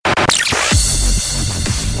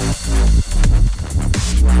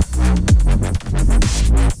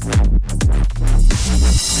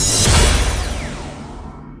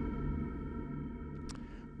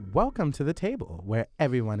Welcome to the table, where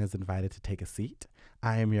everyone is invited to take a seat.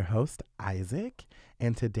 I am your host, Isaac,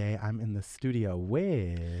 and today I'm in the studio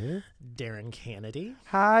with Darren Kennedy.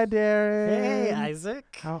 Hi, Darren. Hey,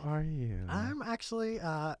 Isaac. How are you? I'm actually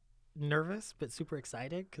nervous, but super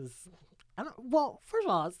excited because first of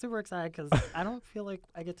all, I'm super excited because I don't feel like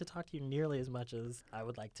I get to talk to you nearly as much as I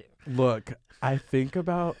would like to. Look, I think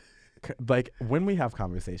about, when we have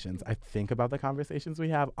conversations, I think about the conversations we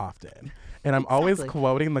have often. And I'm always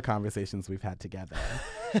quoting the conversations we've had together.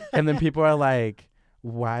 And then people are like,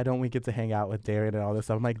 why don't we get to hang out with Darren and all this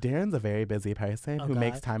stuff? I'm like, Darren's a very busy person who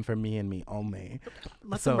makes time for me and me only.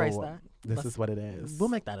 Let's embrace that. This is what it is. We'll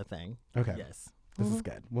make that a thing. Okay. Yes. This is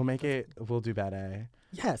good. We'll make it, we'll do better.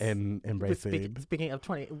 Yes. And embrace it. Speaking of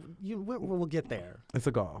 20, we'll get there. It's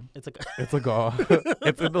a goal. It's a goal.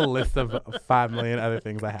 It's in the list of 5 million other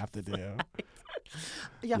things I have to do.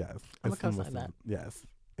 Yeah. Yes. I'm going to co-sign that. Yes.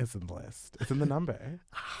 It's in the list. It's in the number.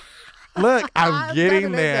 Look, I'm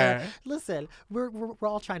getting there. Listen, we're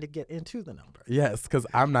all trying to get into the number. Yes, because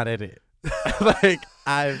I'm not in it.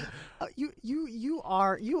 You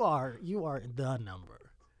are the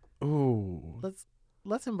number. Ooh.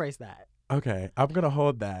 Let's embrace that. Okay, I'm gonna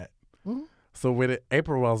hold that. Mm-hmm. So when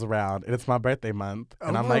April rolls around and it's my birthday month,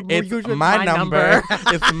 and I'm like, it's my number.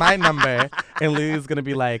 It's my number, and Lily's gonna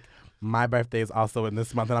be like, my birthday is also in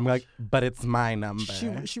this month, and I'm like, but it's my number.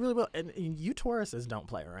 She really will. And you Tauruses don't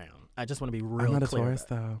play around. I just want to be real clear. I'm not a Taurus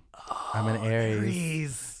though. I'm an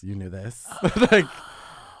Aries. You knew this.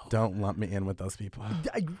 Don't lump me in with those people.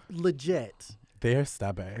 Legit. They're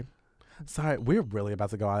stubborn. Sorry, we're really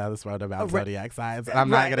about to go out of this road about zodiac signs.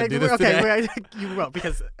 I'm not going to do this today. You won't,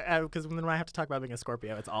 because when I have to talk about being a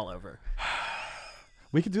Scorpio, it's all over.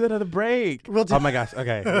 We could do that at a break. Oh my gosh.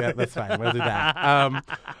 Okay, yeah, that's fine. We'll do that.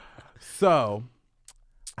 So,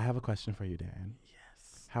 I have a question for you, Darren.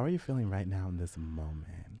 Yes. How are you feeling right now in this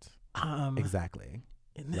moment? Exactly.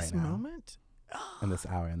 In this moment? In this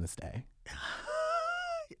hour, in this day.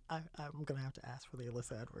 I'm going to have to ask for the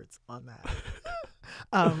Alyssa Edwards on that.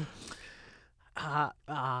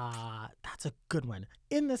 That's a good one.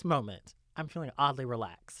 In this moment, I'm feeling oddly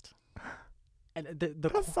relaxed. And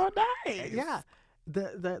that's so nice. Yeah.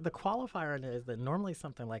 The qualifier in it is that normally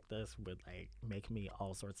something like this would make me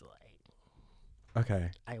all sorts of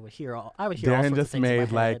okay. I would hear Darren all sorts just of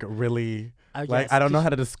things made really yes, I don't know how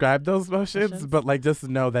to describe those emotions, but just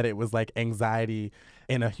know that it was anxiety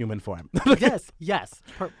in a human form. Yes.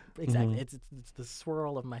 Exactly. Mm-hmm. It's the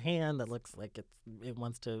swirl of my hand that looks like it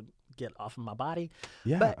wants to get off of my body.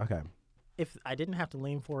 Yeah. But okay. If I didn't have to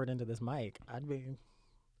lean forward into this mic, I'd be.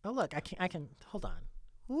 Oh look, I can hold on.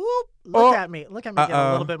 Whoop! Look at me get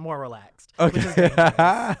a little bit more relaxed. Okay.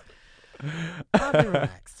 I'll be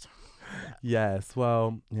relaxed. Yeah. Yes.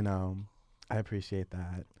 Well, I appreciate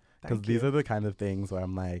that. Because these are the kind of things where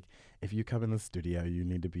I'm like, if you come in the studio, you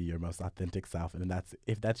need to be your most authentic self. And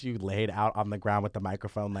if that's you laid out on the ground with the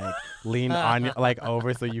microphone, lean on you,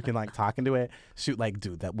 over so you can talk into it, shoot,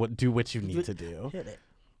 do what you need to do. Hit it.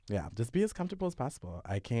 Yeah, just be as comfortable as possible.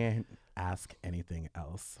 I can't ask anything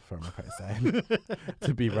else from a person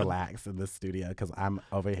to be relaxed in this studio because I'm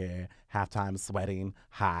over here halftime sweating,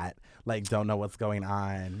 hot, don't know what's going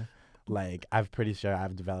on. I'm pretty sure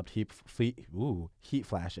I've developed heat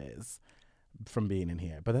flashes from being in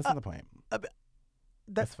here, but that's not the point.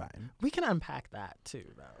 That's fine. We can unpack that too,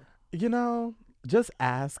 though. Just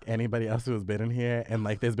ask anybody else who has been in here, and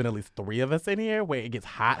there's been at least 3 of us in here where it gets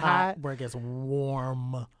hot, where it gets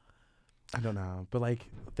warm. I don't know, but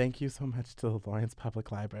thank you so much to the Lawrence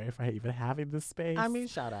Public Library for even having this space. I mean,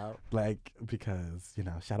 shout out. Because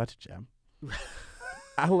shout out to Jim.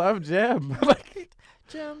 I love Jim.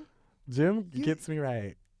 Jim gets me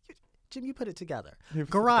right. Jim, you put it together.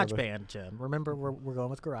 GarageBand, Jim. Remember, we're going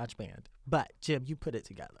with GarageBand. But, Jim, you put it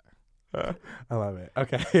together. I love it.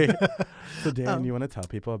 Okay. So, Dan, you want to tell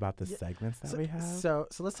people about the segments that we have? So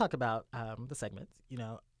let's talk about the segments.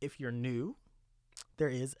 If you're new, there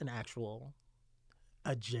is an actual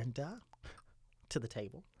agenda to the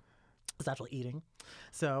table. It's actual eating.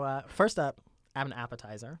 So, first up, I have an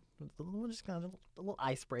appetizer. Just kind of a little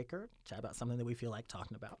icebreaker, chat about something that we feel like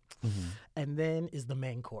talking about. Mm-hmm. And then is the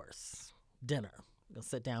main course, dinner. We're going to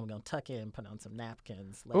sit down, we're going to tuck in, put on some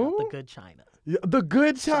napkins, lay out the good china. Yeah, the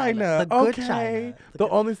good china. The good china. The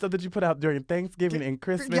only stuff that you put out during Thanksgiving and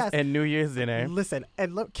Christmas and New Year's dinner. Listen,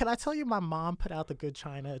 and look, can I tell you my mom put out the good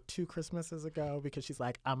china 2 Christmases ago because she's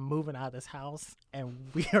like, I'm moving out of this house and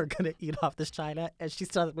we are going to eat off this china. And she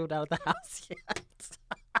still hasn't moved out of the house yet.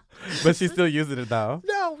 But she's still using it, though.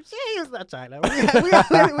 No, she used that china.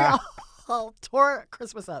 tore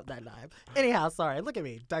Christmas up that night. Anyhow, sorry. Look at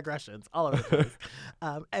me. Digressions all over the place.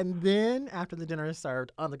 And then after the dinner is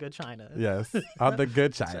served on the good china. Yes, on the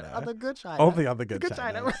good china. On the good china. Only on the good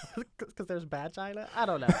china. Because there's bad china? I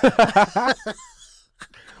don't know.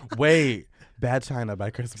 Wait, Bad China by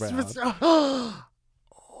Chris Brown.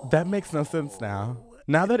 That makes no sense now.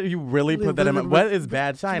 Now that you really put that in, what is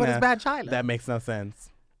Bad China? What is Bad China? That makes no sense.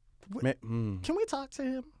 Can we talk to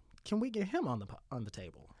him? Can we get him on the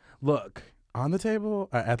table? Look, on the table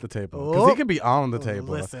or at the table? Because he could be on the table.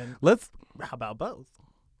 Listen, how about both?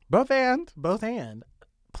 Both and? Both and.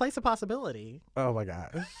 Place a possibility. Oh my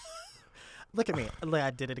gosh. Look at me.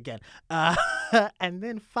 I did it again. And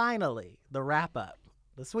then finally, the wrap up,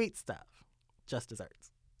 the sweet stuff, just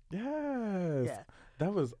desserts. Yes. Yeah.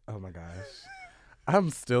 That was, oh my gosh.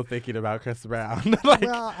 I'm still thinking about Chris Brown. Like,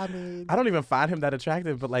 well, I mean, I don't even find him that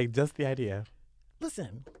attractive, but like just the idea.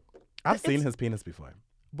 Listen. I've seen his penis before.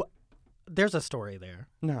 There's a story there.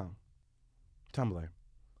 No. Tumblr.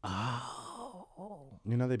 Oh.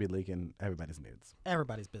 You know they be leaking everybody's nudes.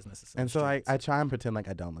 Everybody's business is and so I try and pretend like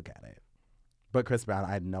I don't look at it. But Chris Brown,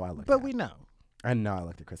 I know I looked at. But we know. I know I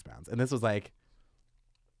looked at Chris Brown's. And this was like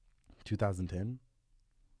 2010.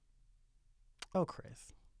 Oh,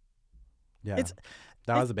 Chris. Yeah.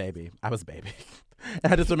 I was a baby. I was a baby.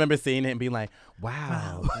 And I just remember seeing it and being like,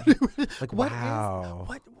 wow. Like, wow.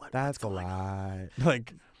 That's a lot.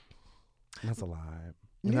 Like, that's a lot.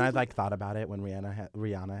 And then I like thought about it when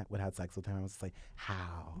Rihanna would have sex with him. I was just like,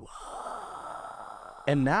 how? Whoa.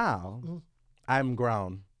 And now I'm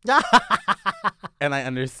grown. And I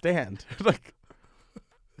understand. Like,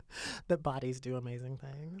 that bodies do amazing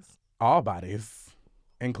things. All bodies,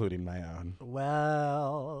 including my own.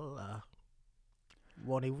 Well,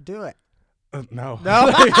 won't he do it? No.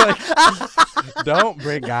 Like, don't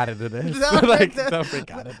bring God into this. Don't bring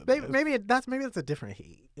God into this. Maybe that's a different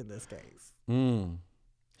heat in this case.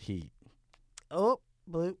 Heat. Oh,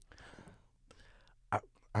 blue.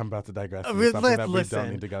 I'm about to digress into something that we don't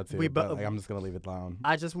need to go to. But I'm just gonna leave it alone.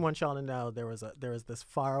 I just want y'all to know there was this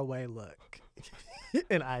faraway look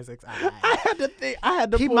in Isaac's eye. I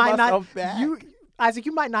had to pull myself back. Isaac,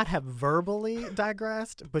 you might not have verbally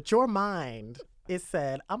digressed, but your mind. It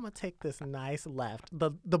said, I'm going to take this nice left. The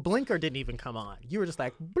blinker didn't even come on. You were just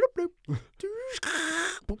like, bloop, bloop,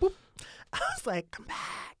 boop, boop. I was like, come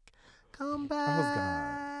back. Come back. I was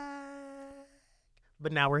gone.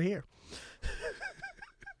 But now we're here.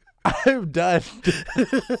 I'm done.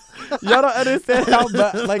 Y'all don't understand how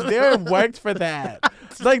much. Like, Darren worked for that.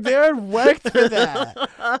 Like, Darren worked for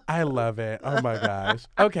that. I love it. Oh, my gosh.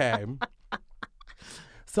 Okay.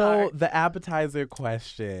 So the appetizer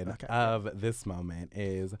question of this moment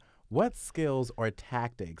is, what skills or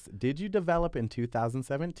tactics did you develop in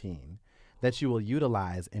 2017 that you will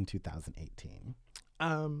utilize in 2018?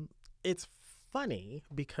 It's funny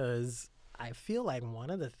because I feel like one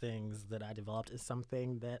of the things that I developed is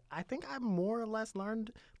something that I think I more or less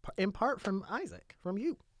learned in part from Isaac, from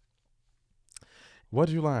you. What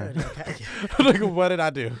did you learn? Like, what did I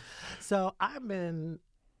do? So I've been...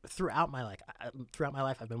 Throughout my life, I've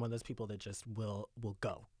been one of those people that just will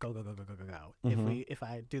go. Mm-hmm. If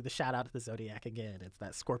I do the shout out to the Zodiac again, it's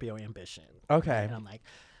that Scorpio ambition. Okay. And I'm like,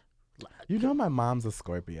 you know, my mom's a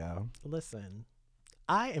Scorpio. Listen,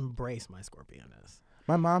 I embrace my Scorpio-ness.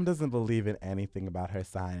 My mom doesn't believe in anything about her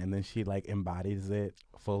sign, and then she like embodies it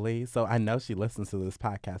fully. So I know she listens to this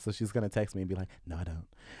podcast, so she's gonna text me and be like, "No, I don't,"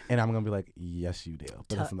 and I'm gonna be like, "Yes, you do."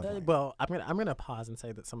 But that's not the point. Well, I'm gonna pause and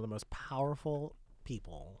say that some of the most powerful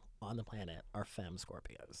people on the planet are femme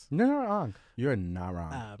Scorpios. You're not wrong. You're not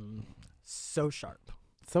wrong. So sharp.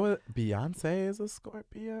 So Beyonce is a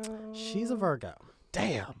Scorpio? She's a Virgo.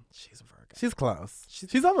 Damn. She's a Virgo. She's close.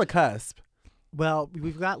 She's on the cusp. Well,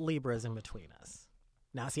 we've got Libras in between us.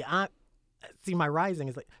 Now, see, my rising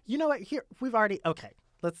is like, you know what? Here, we've already, okay,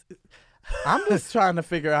 let's. I'm just trying to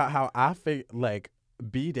figure out how like,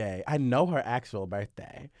 B-Day, I know her actual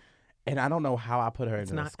birthday. And I don't know how I put her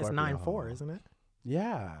into a Scorpio. It's 9/4, isn't it?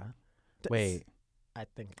 Yeah. Wait. I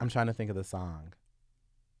think. I'm trying to think of the song.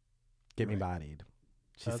 Get Me Bodied.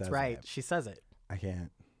 That's right. She says it. I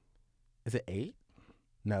can't. Is it 8?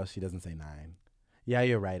 No, she doesn't say 9. Yeah,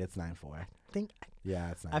 you're right. It's 9/4.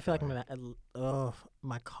 Yeah, it's 9/4. I feel like I'm gonna.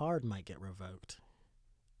 My card might get revoked.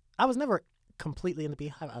 I was never completely in the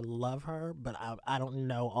Beehive. I love her, but I don't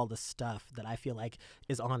know all the stuff that I feel like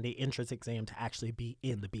is on the entrance exam to actually be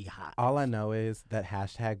in the Beehive. All I know is that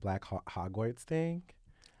 #Black Hogwarts thing.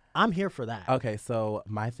 I'm here for that. Okay, so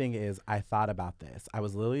my thing is, I thought about this. I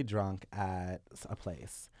was literally drunk at a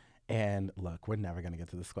place. And look, we're never going to get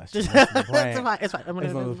to this question. That's the point. It's fine.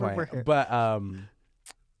 We're here. But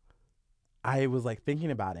I was like thinking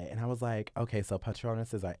about it, and I was like, okay, so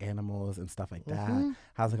Patronuses are animals and stuff like that. Mm-hmm.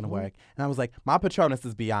 How's it gonna work? And I was like, my Patronus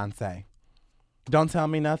is Beyonce. Don't tell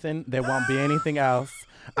me nothing. There won't be anything else.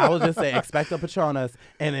 I will just say expect a Patronus,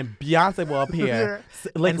 and then Beyonce will appear,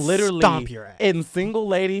 like And literally stomp your ass. in single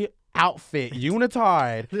lady outfit,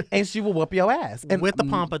 unitard, and she will whoop your ass. And With the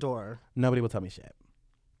pompadour. nobody will tell me shit,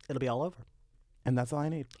 It'll be all over. and that's all I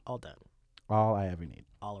need. All done. All I ever need.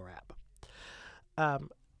 All a wrap.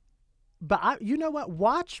 But you know what?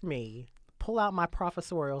 Watch me pull out my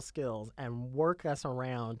professorial skills and work us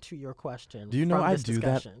around to your question. Do you know from I this do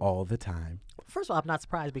discussion. that all the time? First of all, I'm not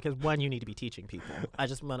surprised because one, you need to be teaching people. I'm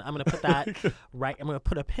gonna put that right. I'm gonna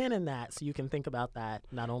put a pin in that so you can think about that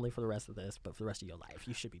not only for the rest of this, but for the rest of your life.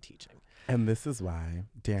 You should be teaching. And this is why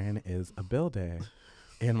Darren is a builder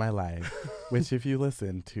in my life, which if you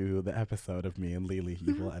listen to the episode of me and Lily,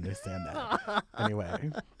 you will understand that.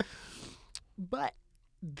 Anyway. But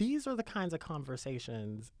these are the kinds of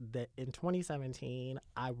conversations that in 2017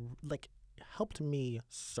 I like helped me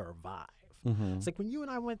survive. Mm-hmm. It's like when you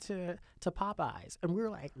and I went to Popeyes and we were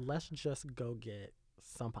like, let's just go get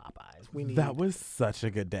some Popeyes. We need That was such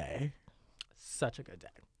a good day. such a good day.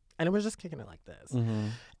 And it was just kicking it like this. Mm-hmm.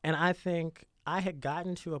 And I think I had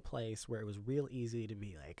gotten to a place where it was real easy to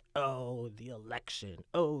be like, oh, the election,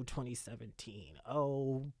 oh, 2017,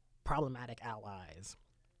 oh, problematic allies.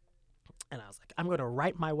 And I was like, I'm going to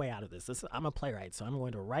write my way out of this. I'm a playwright, so I'm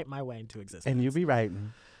going to write my way into existence. And you be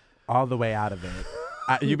writing all the way out of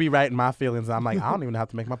it. You be writing my feelings. And I'm like, I don't even have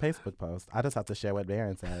to make my Facebook post. I just have to share what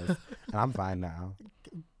Darren says. And I'm fine now.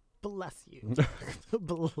 Bless you.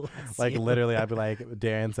 Bless Like, you. literally, I'd be like,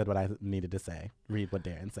 Darren said what I needed to say. Read what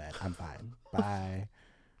Darren said. I'm fine. Bye.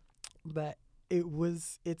 But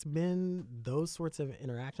it's been those sorts of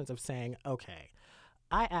interactions of saying, okay,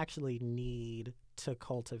 I actually need to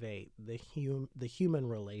cultivate the human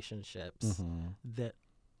relationships Mm-hmm. that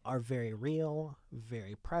are very real,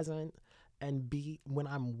 very present, and when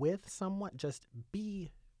I'm with someone, just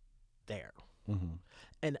be there. Mm-hmm.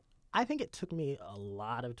 And I think it took me a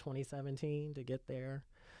lot of 2017 to get there,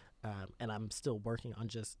 and I'm still working on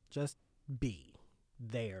just be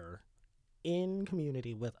there in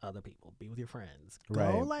community with other people. Be with your friends.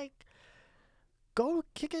 Right. Go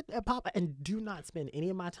kick it at Popeye, and do not spend any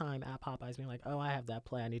of my time at Popeyes being like, oh, I have that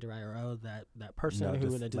play I need to write, or oh, that person No, who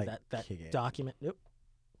just, did like, that kick it. document. Nope,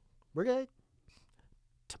 we're good.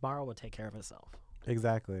 Tomorrow will take care of itself.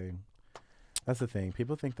 Exactly. That's the thing.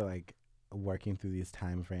 People think that like working through these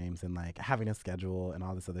time frames and like having a schedule and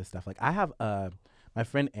all this other stuff. Like I have my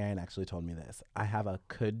friend Erin actually told me this. I have a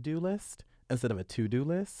could do list instead of a to do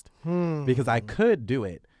list because I could do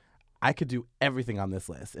it. I could do everything on this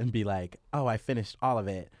list and be like, oh, I finished all of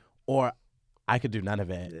it, or I could do none of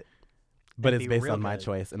it. But And it's be based real on my good.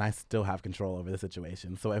 choice, and I still have control over the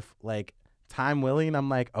situation. So if like time willing, I'm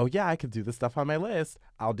like, oh yeah, I could do the stuff on my list.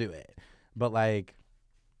 I'll do it. But like,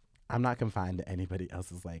 I'm not confined to anybody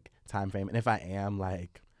else's like time frame. And if I am,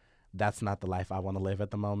 like, that's not the life I want to live at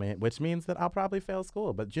the moment, which means that I'll probably fail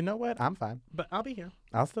school. But you know what? I'm fine. But I'll be here.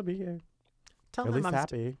 I'll still be here. Tell At them least I'm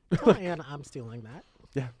happy. tell Ann I'm stealing that.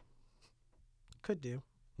 Yeah. Could do.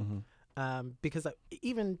 Mm-hmm. Because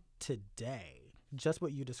even today, just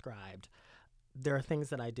what you described, there are things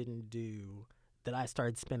that I didn't do that I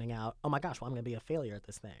started spinning out. Oh my gosh, well, I'm going to be a failure at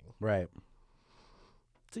this thing. Right.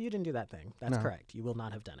 So you didn't do that thing. That's No. correct. You will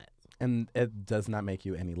not have done it. And it does not make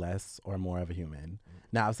you any less or more of a human.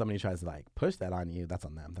 Now, if somebody tries to like push that on you, that's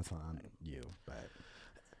on them. That's not on you. But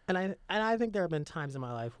And I think there have been times in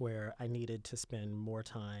my life where I needed to spend more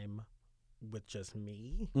time with just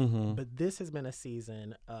me. mm-hmm. But this has been a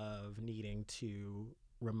season of needing to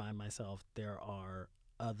remind myself there are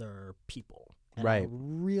other people. And I Right.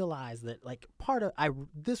 realized that like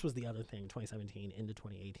this was the other thing 2017 into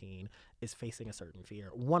 2018 is facing a certain fear.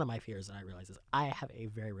 One of my fears that I realize is I have a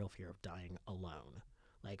very real fear of dying alone.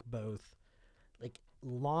 Like both like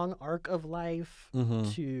long arc of life Mm-hmm.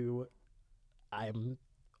 to I'm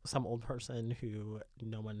some old person who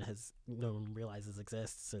no one realizes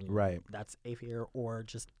exists, and Right. that's a fear, or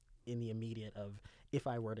just in the immediate of if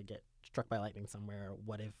I were to get struck by lightning somewhere,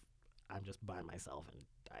 what if I'm just by myself and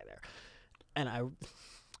die there? And I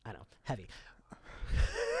know, heavy.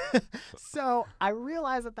 So I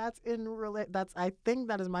realize that I think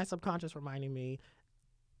that is my subconscious reminding me,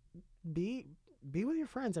 be with your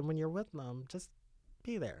friends, and when you're with them, just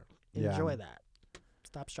be there. Yeah. Enjoy that.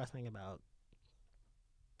 Stop stressing about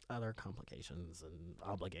other complications and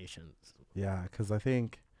obligations. Yeah, because I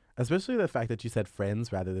think, especially the fact that you said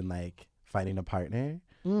friends rather than like finding a partner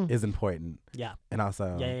is important. Yeah. And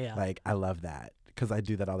also, Yeah. like, I love that because I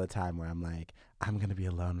do that all the time where I'm like, I'm going to be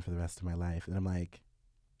alone for the rest of my life. And I'm like,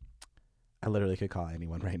 I literally could call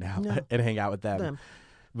anyone right now Yeah. and hang out with them. Them.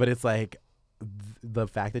 But it's like the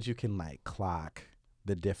fact that you can like clock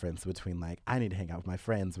the difference between like I need to hang out with my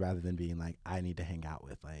friends rather than being like I need to hang out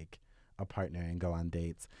with like a partner and go on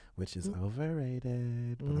dates, which is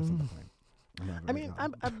overrated. But that's not the point. I mean,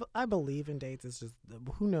 I believe in dates. It's just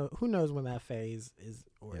who knows when that phase is,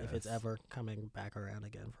 or if it's Yes. ever coming back around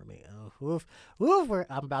again for me. Oh,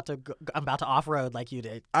 I'm about to off road like you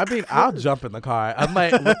did. I mean, I'll jump in the car.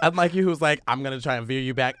 Unlike you, who's like, I'm gonna try and veer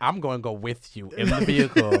you back. I'm going to go with you in the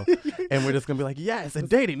vehicle, and we're just gonna be like, yes, and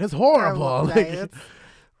dating is horrible. Right, Like, it's-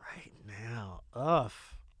 right now,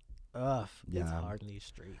 it's Yeah. hard in these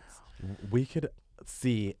streets. we could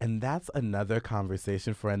see, and that's another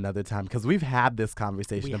conversation for another time because we've had this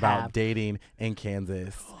conversation We about have. dating in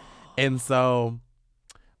Kansas, and so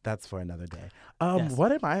that's for another day. Yes.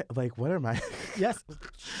 What are my Yes,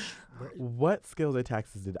 what skills or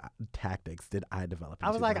tactics did I develop? In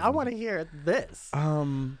I was like, I 2000? want to hear this.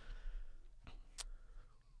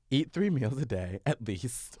 Eat 3 meals a day at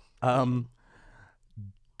least.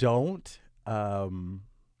 Don't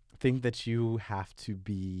think that you have to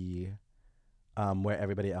be where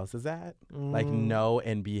everybody else is at. Like, know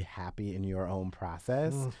and be happy in your own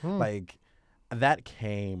process. Like, that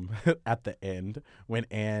came at the end when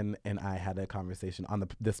Anne and I had a conversation on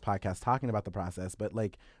this podcast talking about the process, but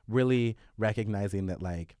like really recognizing that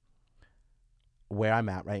like where I'm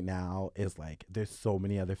at right now is like there's so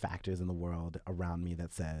many other factors in the world around me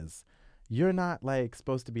that says you're not like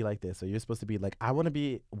supposed to be like this, or you're supposed to be like, I want to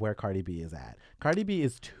be where Cardi B is at. Cardi B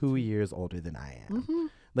is 2 years older than I am.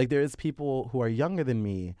 Like, there is people who are younger than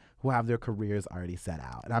me who have their careers already set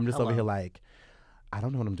out, and I'm just over here like, I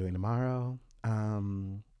don't know what I'm doing tomorrow.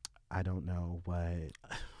 I don't know what,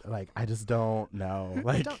 like, I just don't know.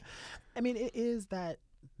 Like, I mean, it is that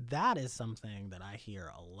is something that I hear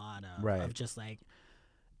a lot of. Right. Of just like,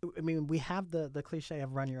 I mean, we have the cliche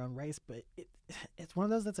of run your own race, but it's one of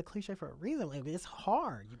those that's a cliche for a reason. Like, it's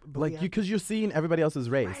hard. But like because you're seeing everybody else's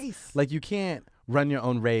race. Like, you can't run your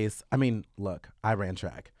own race. I mean, look, I ran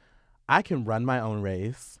track. I can run my own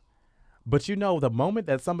race. But you know, the moment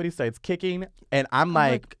that somebody starts kicking and I'm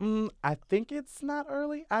like, I think it's not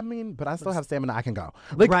early. I mean, but I still have stamina. I can go.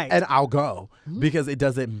 Like, Right. And I'll go because it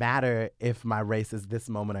doesn't matter if my race is this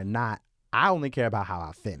moment or not. I only care about how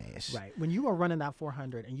I finish. Right. When you are running that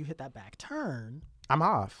 400 and you hit that back turn, I'm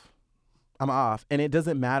off. And it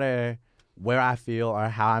doesn't matter where I feel or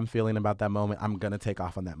how I'm feeling about that moment. I'm going to take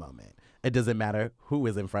off on that moment. It doesn't matter who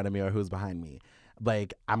is in front of me or who's behind me.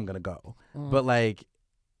 Like, I'm going to go. But like,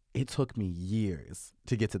 it took me years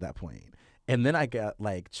to get to that point. And then I got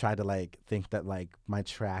like tried to like think that like my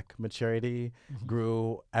track maturity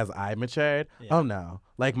grew as I matured. Yeah. Oh no.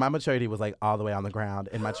 Like, my maturity was like all the way on the ground,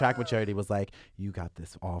 and my track maturity was like, you got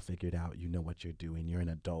this all figured out. You know what you're doing. You're an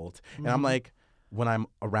adult. And I'm like, when I'm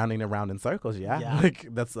rounding around in circles, yeah.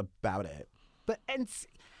 Like, that's about it. but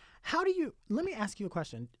let me ask you a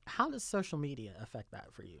question. How does social media affect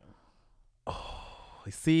that for you?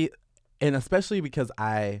 See, and especially because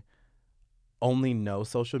I only know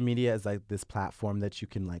social media as like this platform that you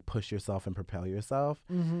can like push yourself and propel yourself.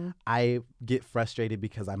 I get frustrated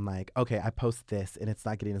because I'm like, okay, I post this and it's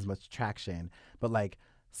not getting as much traction. But like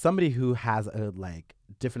somebody who has a like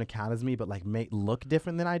different account as me, but like may look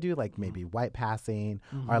different than I do, like maybe white passing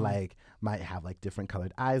or like might have like different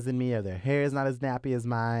colored eyes than me, or their hair is not as nappy as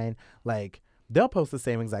mine. Like, they'll post the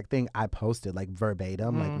same exact thing I posted, like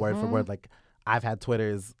verbatim, like word for word. Like, I've had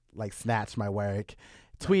Twitters like snatch my work,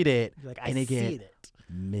 tweet it, Like, I and it see get it.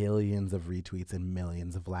 millions of retweets and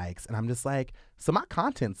millions of likes. And I'm just like, so my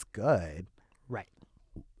content's good. Right.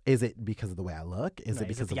 Is it because of the way I look? Is it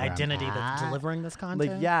because the of where I'm identity that's at? delivering this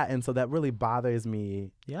content? Like, yeah. And so that really bothers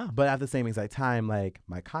me. Yeah. But at the same exact time, like,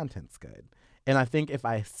 my content's good. And I think if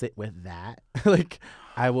I sit with that, like,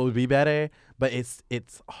 I will be better. But it's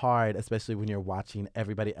hard, especially when you're watching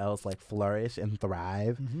everybody else like flourish and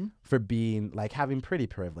thrive for being like having pretty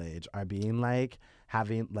privilege, or being like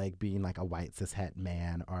having like being like a white cishet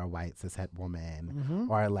man or a white cishet woman,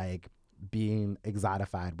 or like being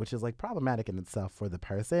exotified, which is like problematic in itself for the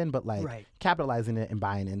person, but like capitalizing it and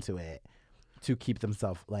buying into it to keep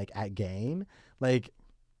themselves like at gain. Like,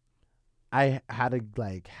 I had to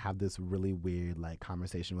like have this really weird like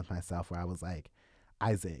conversation with myself where I was like,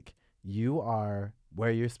 Isaac, you are where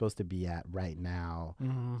you're supposed to be at right now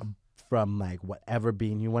from like whatever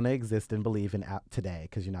being you want to exist and believe in today,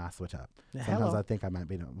 because I switch up. Sometimes I think I might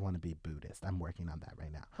want to be Buddhist. I'm working on that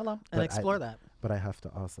right now. And explore that. But I have to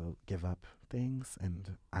also give up things,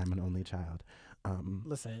 and I'm an only child.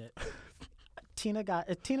 Listen, Tina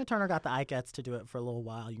Turner got the ICATs to do it for a little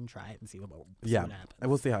while. You can try it and see what happens.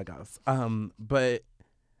 We'll see how it goes. But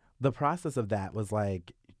the process of that was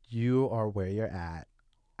like, you are where you're at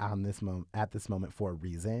on this moment, at this moment, for a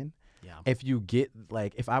reason. Yeah. If you get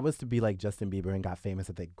like, if I was to be like Justin Bieber and got famous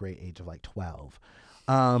at the great age of like 12,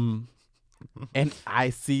 and I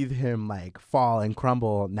see him like fall and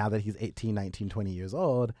crumble now that he's 18, 19, 20 years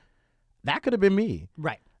old, that could have been me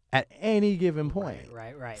Right. at any given point.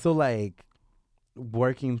 Right. So like,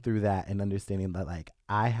 working through that and understanding that like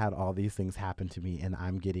I had all these things happen to me and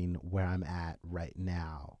I'm getting where I'm at right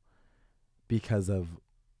now because of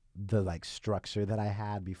the like structure that I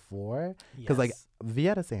had before. Because like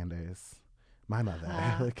Vieta Sanders, my mother,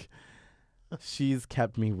 like she's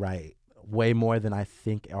kept me right way more than I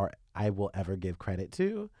think or I will ever give credit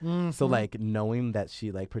to. So like knowing that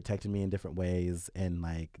she like protected me in different ways and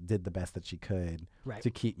like did the best that she could to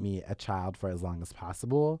keep me a child for as long as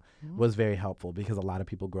possible was very helpful, because a lot of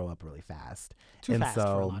people grow up really fast. Too fast for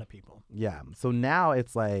a lot of people. Yeah. So now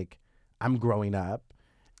it's like I'm growing up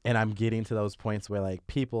and I'm getting to those points where like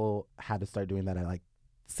people had to start doing that at like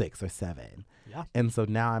 6 or 7. Yeah. And so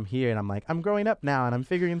now I'm here and I'm like, I'm growing up now and I'm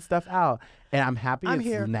figuring stuff out and I'm happy I'm it's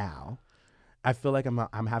here now. I feel like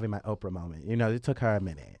I'm having my Oprah moment. You know, it took her a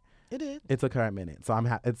minute. It did. It took her a minute.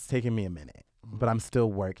 So it's taking me a minute, but I'm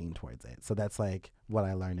still working towards it. So that's like what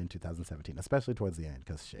I learned in 2017, especially towards the end,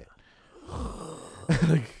 because shit,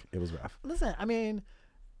 like, it was rough. Listen, I mean,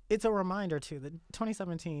 it's a reminder too that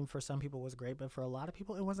 2017 for some people was great, but for a lot of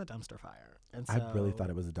people it was a dumpster fire. And so, I really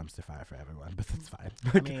thought it was a dumpster fire for everyone, but that's fine.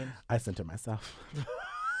 I mean, I center myself.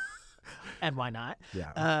 and why not?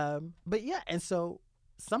 Yeah. But yeah, and so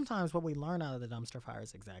sometimes what we learn out of the dumpster fire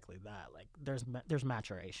is exactly that. Like there's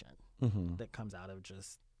maturation that comes out of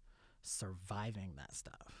just surviving that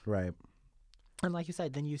stuff. Right. And like you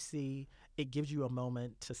said, then you see it gives you a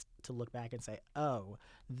moment to look back and say, oh,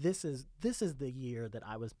 this is the year that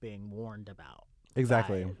I was being warned about.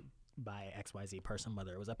 Exactly. By XYZ person,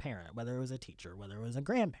 whether it was a parent, whether it was a teacher, whether it was a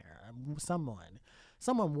grandparent,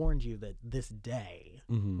 someone warned you that this day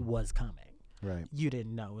was coming. Right. You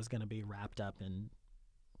didn't know it was going to be wrapped up in,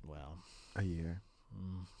 well, a year.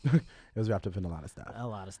 It was wrapped up in a lot of stuff. A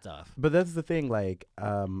lot of stuff. But that's the thing, like,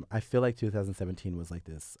 I feel like 2017 was like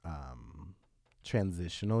this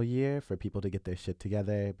transitional year for people to get their shit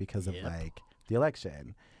together because of like the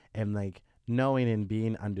election and like knowing and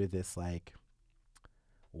being under this like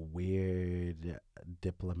weird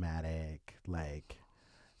diplomatic like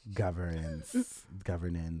governance,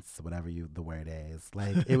 whatever the word is.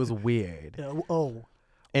 Like, it was weird.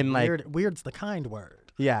 And like weird's the kind word.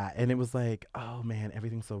 Yeah, and it was like, oh man,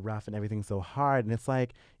 everything's so rough and everything's so hard, and it's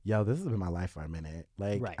like, yo, this has been my life for a minute.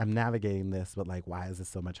 Like, I'm navigating this, but like, why is this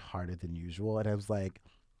so much harder than usual? And I was like,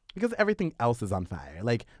 because everything else is on fire.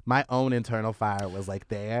 Like, my own internal fire was like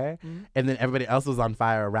there, and then everybody else was on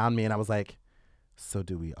fire around me, and I was like, so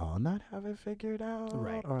do we all not have it figured out?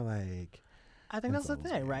 Right. Or like, I think that's the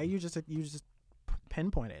thing, right? You just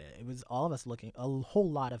pinpointed it. It was all of us looking, a whole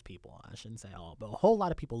lot of people, I shouldn't say all, but a whole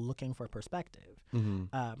lot of people looking for perspective.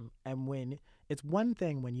 And when it's one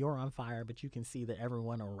thing when you're on fire, but you can see that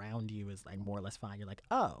everyone around you is like more or less fine. You're like,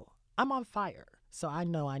 oh, I'm on fire, so I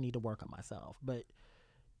know I need to work on myself. But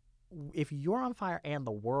if you're on fire and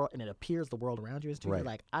the world, and it appears the world around you is too, you're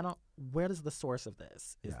like, where is the source of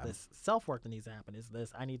this? Is this self-work that needs to happen? Is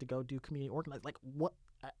this, I need to go do community organize? Like, what?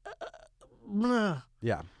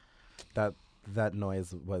 Yeah. That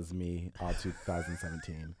noise was me all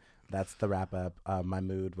 2017. That's the wrap up. My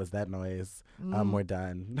mood was that noise. We're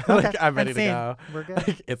done. Like, I'm ready to go. We're good.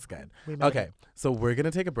 Like, it's good. Okay, so we're going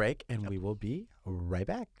to take a break and we will be right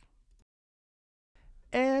back.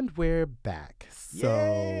 And we're back.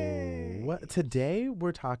 So today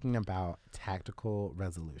we're talking about tactical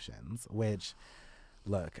resolutions, which,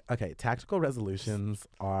 look, okay, tactical resolutions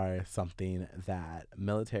are something that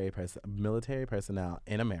military personnel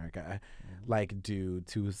in America like do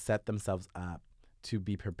to set themselves up to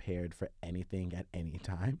be prepared for anything at any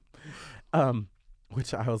time.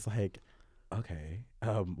 Which I was like, okay,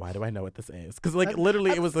 why do I know what this is? Because like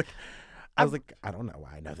literally it was like, I was like, I don't know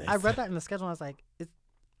why I know this. I read that in the schedule and I was like,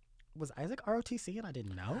 was Isaac ROTC and I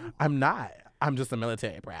didn't know? I'm not. I'm just a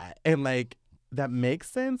military brat. And like, that makes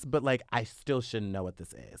sense, but like, I still shouldn't know what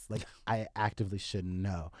this is. Like, I actively shouldn't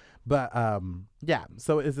know. But yeah,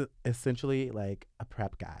 so is it essentially like a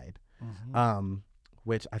prep guide,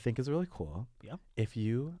 which I think is really cool. Yeah. If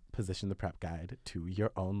you position the prep guide to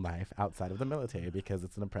your own life outside of the military, because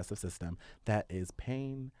it's an oppressive system that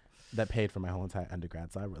paid for my whole entire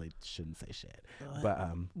undergrad, so I really shouldn't say shit.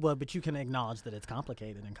 But you can acknowledge that it's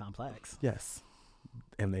complicated and complex. Yes.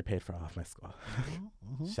 And they paid for all of my school.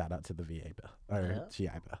 Shout out to the VA bill or GI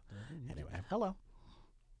bill. Anyway. Hello.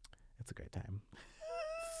 It's a great time.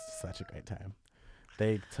 Such a great time.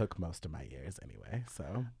 They took most of my years anyway,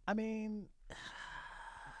 so. I mean,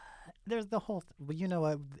 there's the whole. Well, you know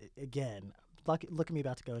what? Again, look at me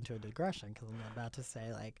about to go into a digression because I'm about to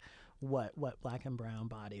say like what black and brown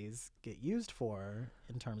bodies get used for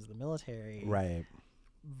in terms of the military, Right.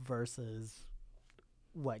 versus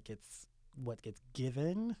what gets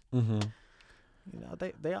given. Mm-hmm. You know,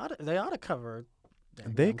 they ought to cover.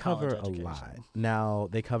 They damn cover college a lot. education. Now,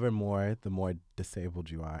 they cover more the more disabled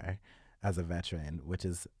you are as a veteran, which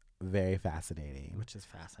is very fascinating. Which is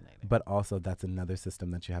fascinating. But also, that's another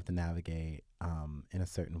system that you have to navigate in a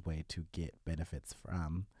certain way to get benefits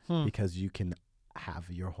from, because you can have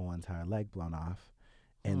your whole entire leg blown off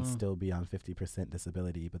and still be on 50%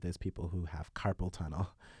 disability. But there's people who have carpal tunnel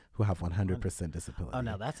who have 100% disability. Oh,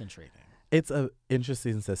 now that's intriguing. It's a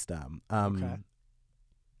interesting system. Okay.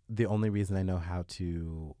 The only reason I know how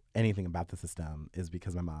to anything about the system is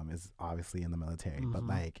because my mom is obviously in the military, but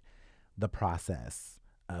like the process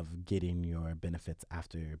of getting your benefits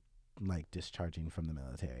after like discharging from the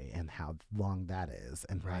military and how long that is,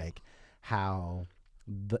 and Right. like how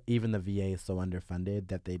even the VA is so underfunded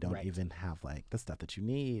that they don't Right. even have like the stuff that you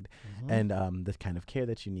need Mhm. and the kind of care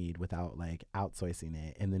that you need without like outsourcing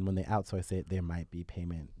it. And then when they outsource it, there might be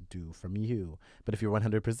payment due from you. But if you're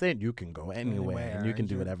 100%, you can go anywhere and you can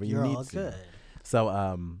do whatever you you're need all to. good.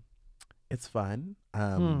 So it's fun.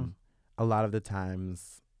 A lot of the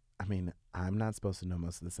times, I mean, I'm not supposed to know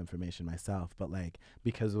most of this information myself, but like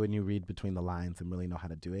because when you read between the lines and really know how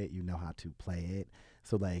to do it, you know how to play it.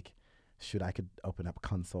 So like I could open up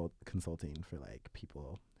consulting for like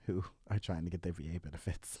people who are trying to get their VA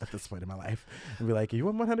benefits at this point in my life and be like, you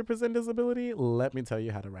want 100% disability? Let me tell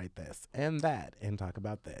you how to write this and that and talk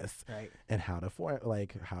about this Right. and how to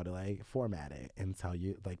format it and tell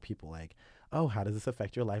you like people like, oh, how does this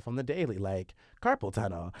affect your life on the daily? Like carpal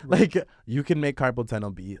tunnel. Like you can make carpal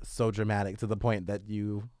tunnel be so dramatic to the point that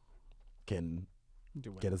you can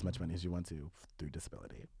get as much money as you want to through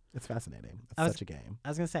disability. It's fascinating. It's such a game. I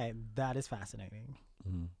was gonna say that is fascinating,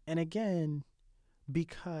 Mm. and again,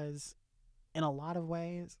 because in a lot of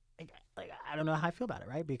ways, like I don't know how I feel about it,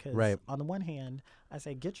 right? Because Right. on the one hand, I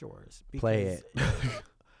say get yours, because, Play it.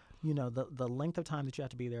 You know, the length of time that you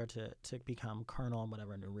have to be there to become colonel and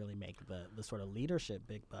whatever, and to really make the sort of leadership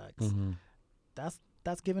big bucks. Mm-hmm.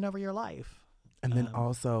 That's giving over your life. And then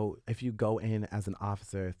also, if you go in as an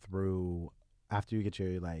officer after you get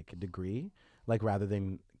your like degree, like rather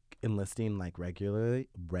than enlisting like regularly,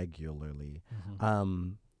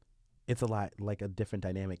 it's a lot like a different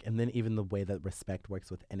dynamic. And then even the way that respect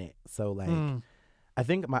works within it. So like, I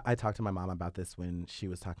think I talked to my mom about this when she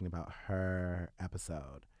was talking about her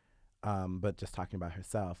episode, but just talking about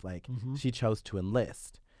herself, like she chose to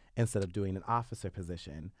enlist instead of doing an officer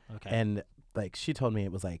position. Okay. And like she told me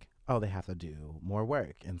it was like, oh, they have to do more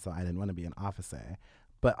work, and so I didn't want to be an officer.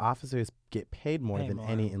 But officers get paid more than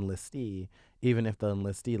any enlistee, even if the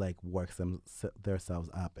enlistee like works themselves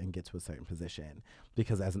up and get to a certain position.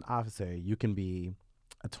 Because as an officer, you can be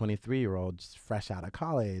a 23-year-old just fresh out of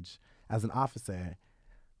college as an officer,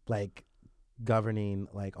 like governing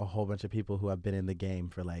like a whole bunch of people who have been in the game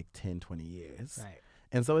for like 10, 20 years. Right.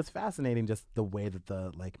 And so it's fascinating just the way that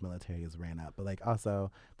the like military is ran up. But like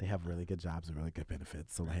also they have really good jobs and really good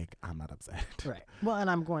benefits. So like I'm not upset. Right. Well, and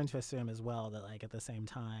I'm going to assume as well that like at the same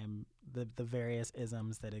time, the various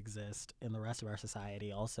isms that exist in the rest of our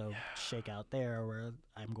society also shake out there, where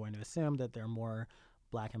I'm going to assume that there are more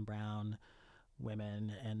black and brown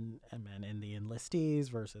women and men in the enlistees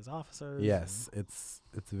versus officers. Yes, it's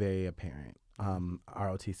very apparent.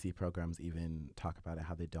 ROTC programs even talk about it,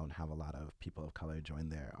 how they don't have a lot of people of color join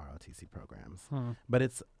their ROTC programs. But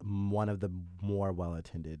it's one of the more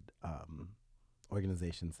well-attended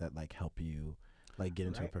organizations that like help you like get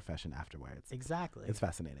into a profession afterwards. Exactly. It's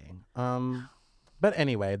fascinating. But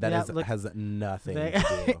anyway, that has nothing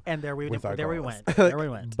to do and there we with our goals. went. There we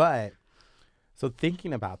went. But so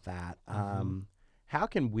thinking about that, how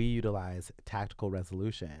can we utilize tactical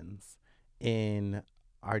resolutions in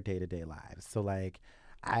our day-to-day lives? So like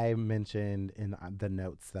I mentioned in the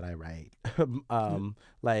notes that I write,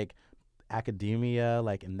 like academia,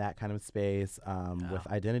 like in that kind of space, with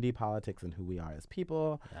identity politics and who we are as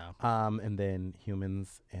people, and then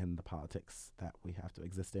humans and the politics that we have to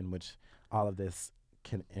exist in, which all of this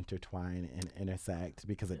can intertwine and intersect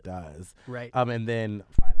because it does. Right. And then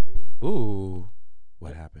finally,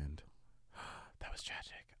 what happened? That was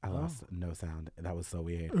tragic. I lost no sound. That was so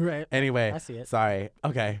weird. Right. Anyway, I see it. Sorry.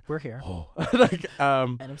 Okay. We're here. Oh. Like,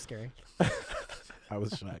 And I'm scary. I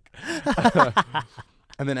was shook.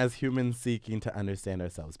 And then as humans seeking to understand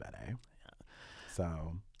ourselves better.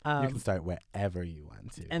 So you can start wherever you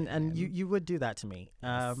want to. And you would do that to me.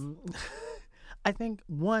 I think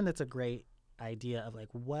one, that's a great idea of like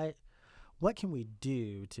what can we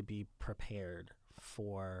do to be prepared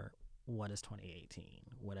for what is 2018,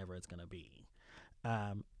 whatever it's going to be.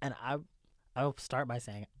 And I'll start by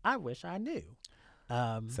saying I wish I knew.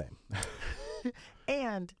 Same.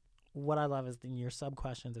 And what I love is in your sub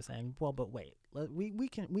questions of saying, well, but wait, we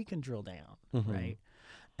can drill down, right?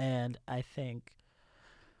 And I think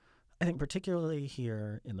particularly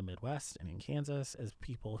here in the Midwest and in Kansas, as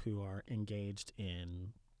people who are engaged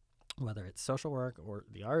in whether it's social work or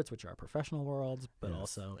the arts, which are professional worlds, but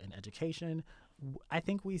also in education, I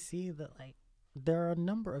think we see that like there are a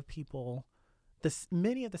number of people,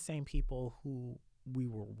 many of the same people who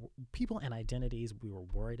people and identities we were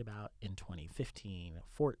worried about in 2015,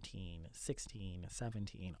 14, 16,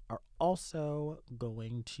 17 are also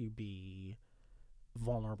going to be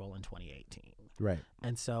vulnerable in 2018. Right.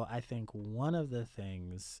 And so I think one of the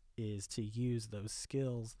things is to use those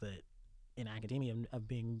skills that in academia of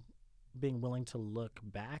being willing to look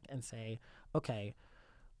back and say, okay,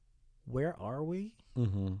 where are we?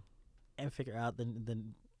 And figure out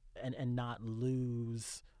and not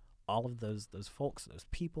lose all of those folks, those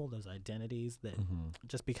people, those identities that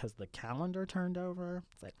just because the calendar turned over,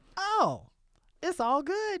 it's like, oh, it's all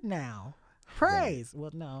good now. Praise. Right.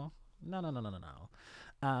 Well, no.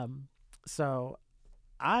 So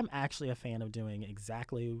I'm actually a fan of doing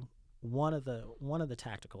exactly one of the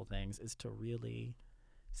tactical things is to really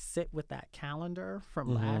sit with that calendar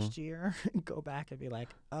from last year and go back and be like,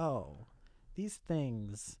 oh, these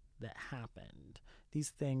things that happened,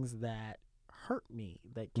 these things that hurt me,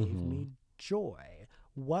 that gave me joy,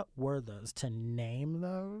 what were those? To name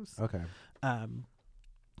those. Okay.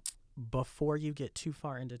 Before you get too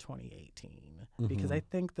far into 2018, because I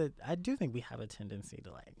do think we have a tendency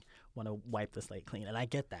to like want to wipe the slate clean, and I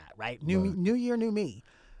get that, right? New year, new me.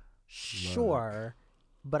 Sure,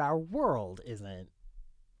 but our world isn't.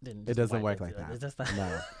 It doesn't work like that. It's just not,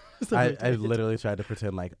 no. I literally tried to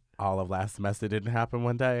pretend like all of last semester didn't happen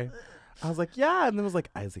one day. I was like, yeah. And then it was like,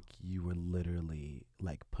 Isaac, you were literally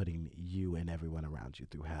like putting you and everyone around you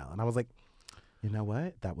through hell. And I was like, you know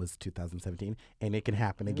what? That was 2017 and it can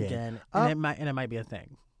happen again. And it might be a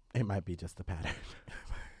thing. It might be just a pattern.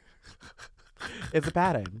 It's a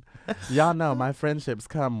pattern. Y'all know my friendships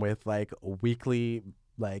come with like weekly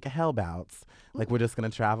like hell bouts. Like we're just going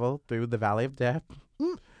to travel through the valley of death.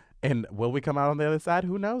 And will we come out on the other side?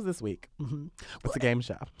 Who knows this week? It's a game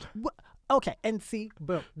show. Okay, and see,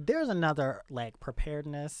 but there's another like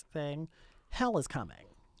preparedness thing. Hell is coming.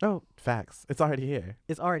 Oh, facts. It's already here.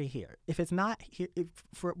 It's already here. If it's not here,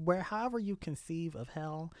 however you conceive of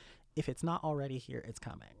hell, if it's not already here, it's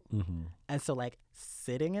coming. And so like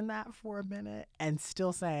sitting in that for a minute and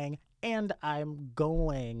still saying, and I'm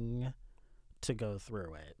going to go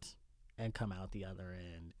through it and come out the other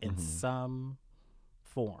end in some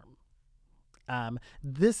form. I'm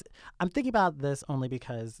thinking about this only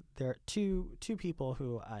because there are two people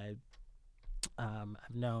who I have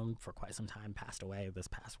known for quite some time passed away this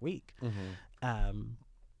past week,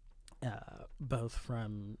 both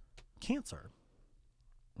from cancer.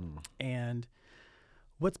 And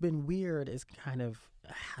what's been weird is kind of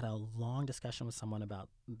had a long discussion with someone about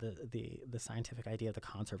the scientific idea of the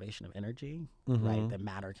conservation of energy, right? That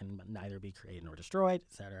matter can neither be created nor destroyed,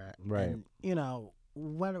 et cetera. Right. And, you know,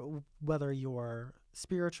 whether you're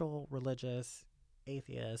spiritual, religious,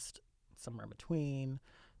 atheist, somewhere in between,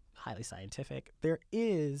 highly scientific, there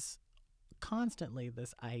is constantly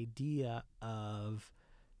this idea of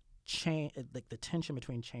change, like the tension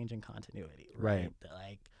between change and continuity, right? That,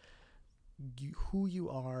 like, who you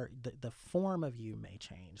are, the form of you may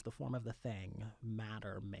change, the form of the thing,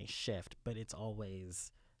 matter may shift, but it's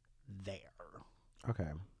always there. Okay.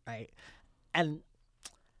 Right. And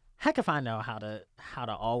heck if I know how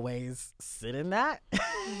to always sit in that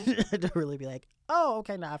to really be like, oh,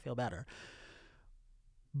 okay, now I feel better.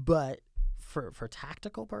 But for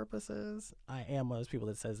tactical purposes, I am one of those people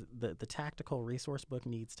that says the tactical resource book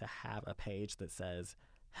needs to have a page that says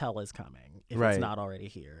hell is coming if it's not already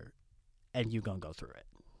here, and you're gonna go through it.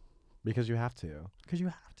 Because you have to.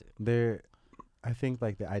 I think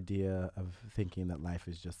like the idea of thinking that life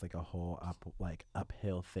is just like a whole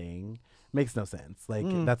uphill thing makes no sense. Like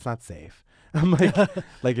that's not safe. I'm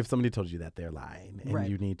like if somebody told you that, they're lying, and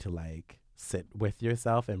you need to like sit with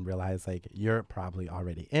yourself and realize like you're probably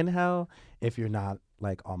already in hell if you're not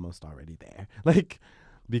like almost already there. Like,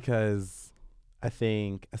 because I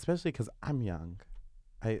think, especially because I'm young,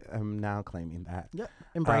 I'm now claiming that. Yeah,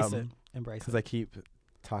 embrace it. Because I keep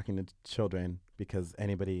talking to children, because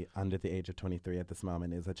anybody under the age of 23 at this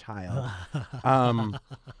moment is a child.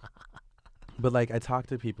 But like I talk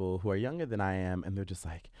to people who are younger than I am, and they're just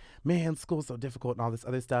like, "Man, school's so difficult and all this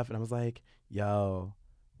other stuff." And I was like, "Yo."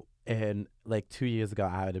 And like 2 years ago,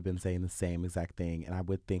 I would have been saying the same exact thing, and I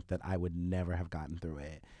would think that I would never have gotten through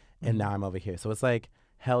it. And now I'm over here. So it's like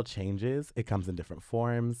hell changes. It comes in different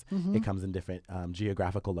forms. It comes in different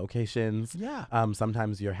geographical locations. Yeah.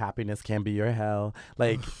 Sometimes your happiness can be your hell.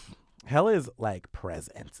 Like hell is like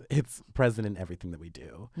present. It's present in everything that we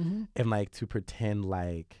do. And like to pretend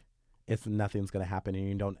like it's nothing's gonna happen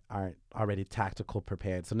and you aren't already tactical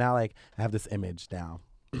prepared. So now like I have this image now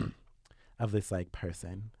of this like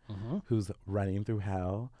person who's running through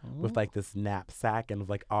hell with like this knapsack and with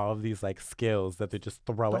like all of these like skills that they just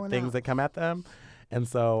throw at things that come at them. And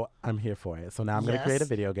so I'm here for it. So now I'm going to create a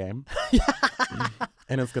video game.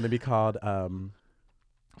 And it's going to be called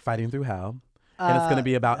Fighting Through Hell. And it's going to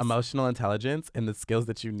be about emotional intelligence and the skills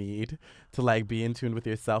that you need to like be in tune with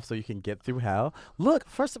yourself so you can get through hell. Look,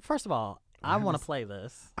 First of all, I want to play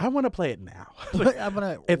this. I want to play it now. I'm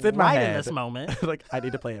gonna. It's in my head in this moment. Like I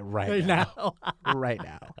need to play it right now. Right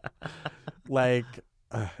now. Like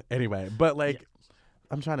anyway, but like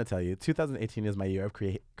I'm trying to tell you, 2018 is my year of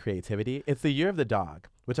creativity. It's the year of the dog,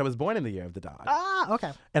 which I was born in the year of the dog. Ah,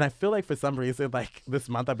 okay. And I feel like for some reason, like this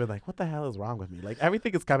month, I've been like, what the hell is wrong with me? Like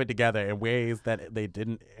everything is coming together in ways that they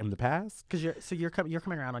didn't in the past. Because you're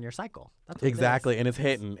coming around on your cycle. That's what Exactly, it is. and it's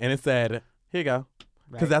hitting, and it said, here you go.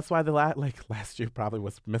 Because that's why the last year probably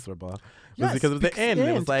was miserable. Yes, because of the end.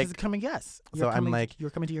 It was like it's coming. Yes. So I'm like, you're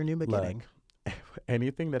coming to your new beginning. Look,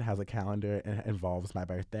 anything that has a calendar and involves my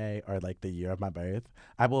birthday or like the year of my birth,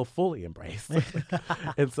 I will fully embrace.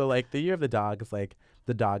 And so like the year of the dog is like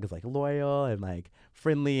the dog is like loyal and like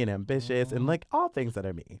friendly and ambitious and like all things that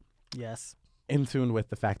are me. Yes. In tune with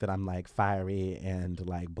the fact that I'm like fiery and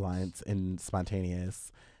like blunt and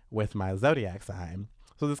spontaneous with my zodiac sign.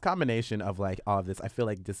 So this combination of like all of this, I feel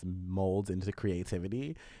like just molds into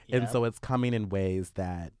creativity. Yeah. And so it's coming in ways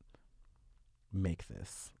that make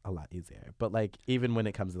this a lot easier. But like even when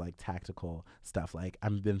it comes to like tactical stuff, like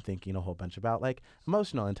I've been thinking a whole bunch about like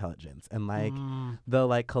emotional intelligence and like the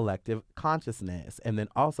like collective consciousness and then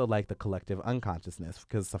also like the collective unconsciousness.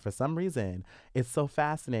 Because for some reason it's so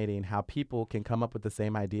fascinating how people can come up with the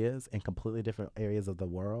same ideas in completely different areas of the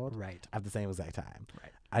world at the same exact time.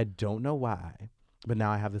 I don't know why. But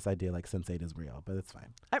now I have this idea like Sense8 is real, but it's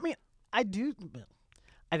fine. I mean, I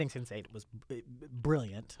think Sense8 was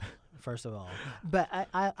brilliant, first of all. But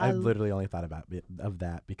I literally only thought about of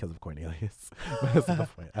that because of Cornelius. But that's the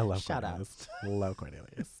point. I love Shout Cornelius. Love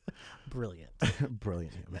Cornelius. Brilliant.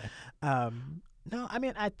 Brilliant human. No, I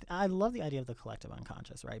mean, I love the idea of the collective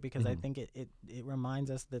unconscious, right? Because I think it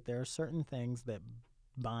reminds us that there are certain things that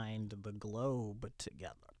bind the globe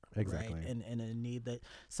together. Exactly. Right? And a need that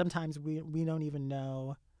sometimes we don't even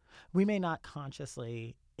know. We may not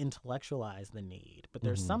consciously intellectualize the need, but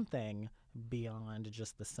there's something beyond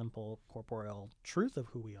just the simple corporeal truth of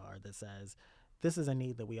who we are that says this is a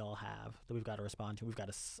need that we all have that we've got to respond to. We've got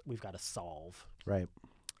to solve. Right.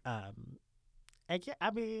 I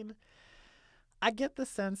mean, I get the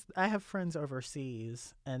sense. I have friends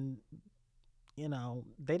overseas, and you know,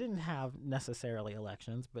 they didn't have necessarily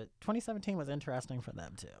elections, but 2017 was interesting for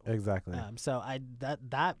them too. Exactly. So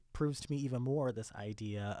that proves to me even more this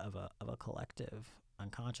idea of a collective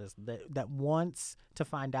unconscious that wants to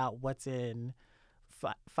find out what's in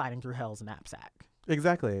fighting through hell's knapsack.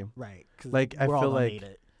 Exactly. Right. Like I feel like need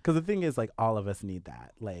it. because the thing is like all of us need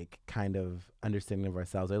that like kind of understanding of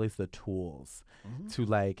ourselves, or at least the tools to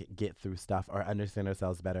like get through stuff or understand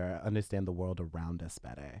ourselves better, or understand the world around us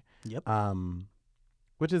better. Yep.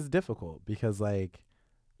 Which is difficult because like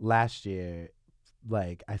last year,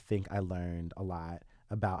 like I think I learned a lot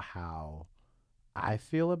about how I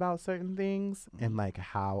feel about certain things and like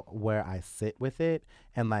where I sit with it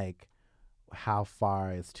and like how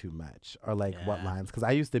far is too much or like what lines, because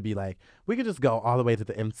I used to be like we could just go all the way to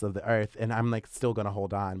the ends of the earth and I'm like still gonna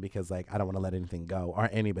hold on because like I don't want to let anything go or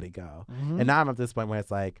anybody go. And now I'm at this point where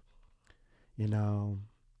it's like, you know,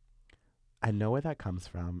 I know where that comes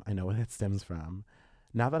from, I know where that stems from.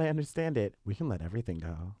 Now that I understand it, we can let everything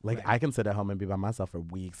go. Like I can sit at home and be by myself for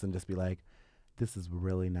weeks and just be like, this is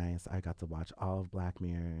really nice, I got to watch all of Black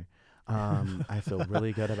Mirror, I feel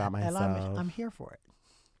really good about myself and I'm here for it.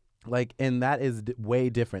 Like, and that is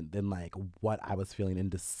way different than like what I was feeling in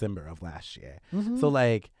December of last year. So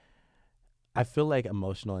like, I feel like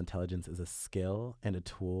emotional intelligence is a skill and a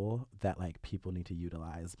tool that like people need to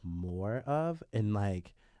utilize more of. And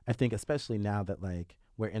like, I think especially now that like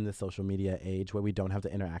we're in the social media age where we don't have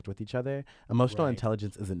to interact with each other, emotional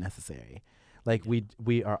intelligence isn't necessary. Like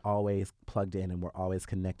we are always plugged in and we're always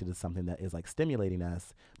connected to something that is like stimulating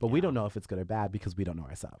us, but we don't know if it's good or bad because we don't know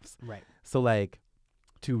ourselves. Right. So like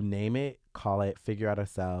to name it, call it, figure out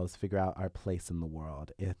ourselves, figure out our place in the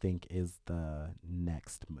world, I think is the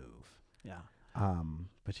next move. Yeah.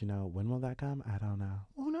 But when will that come? I don't know.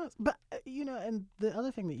 Who knows? But and the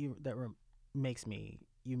other thing that make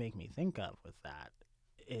me think of with that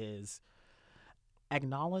is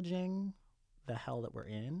acknowledging the hell that we're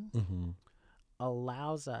in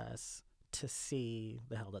allows us to see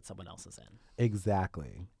the hell that someone else is in.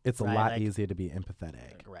 Exactly. It's Right, a lot like- easier to be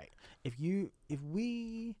empathetic. Right. If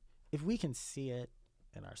we can see it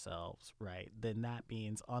in ourselves, right, then that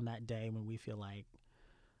means on that day when we feel like,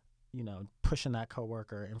 pushing that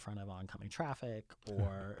coworker in front of oncoming traffic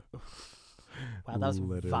or wow, that was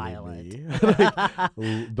Literally violent.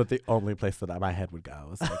 me. But the only place that my head would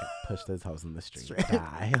go is like push those hoes in the street, Straight.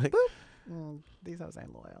 die. Like, These hoes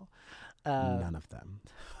ain't loyal. none of them,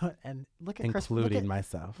 And look at Chris, including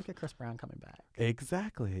myself. look at Chris Brown coming back.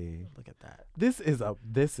 Exactly. Look at that.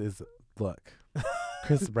 Look,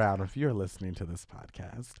 Chris Brown, if you're listening to this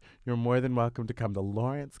podcast, you're more than welcome to come to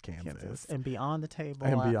Lawrence, Kansas, And be on the table.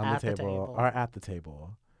 and be on at the table or at the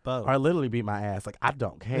table both. or literally beat my ass. Like, I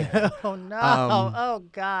don't care. Oh no! Oh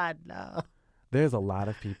God, no! There's a lot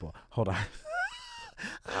of people. Hold on.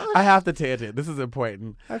 I have to tangent. This is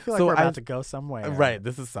important. I feel like So we're about to go somewhere. Right.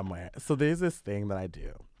 This is somewhere. So there's this thing that I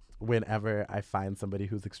do whenever I find somebody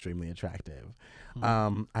who's extremely attractive.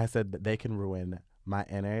 I said that they can ruin my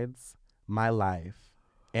innards, my life,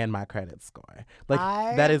 and my credit score.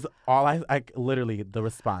 Like that is all I literally the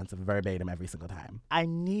response verbatim every single time. I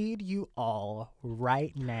need you all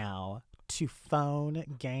right now to phone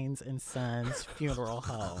Gaines and Sons Funeral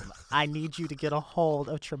Home. I need you to get a hold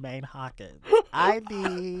of Tremaine Hawkins. I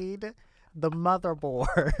need the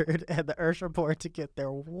motherboard and the Ursher board to get their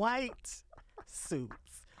white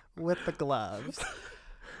suits with the gloves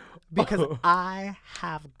because I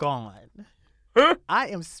have gone. I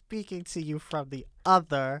am speaking to you from the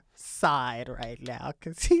other side right now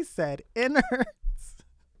because he said innards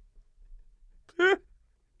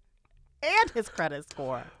and his credit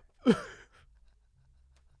score.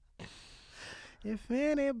 If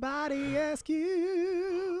anybody asks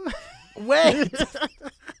you, Wait.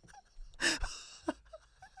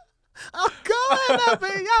 I'm going up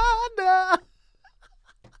and yonder.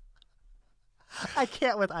 I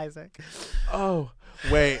can't with Isaac. Oh,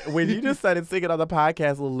 wait. When you just started singing on the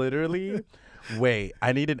podcast, literally, wait,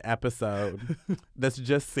 I need an episode that's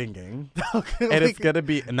just singing. And it's going to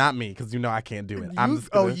be, not me, because I can't do it. I'm just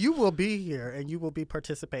gonna, you will be here and you will be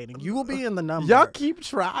participating. You will be in the number. y'all keep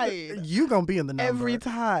trying. You gonna be in the number. Every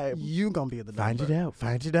time. You gonna be in the number.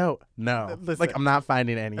 Find it out. No. Listen. Like, I'm not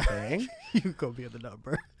finding anything. You gonna be in the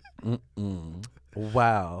number.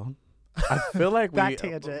 Wow. I feel like That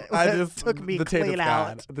tangent took me the clean tangent's out.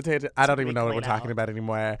 gone. The tangent. I don't Took even me know what we're clean talking out. about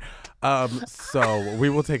anymore. So we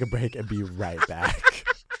will take a break and be right back.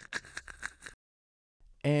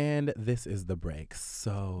 And this is the break.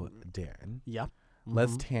 So, Darren, Yep.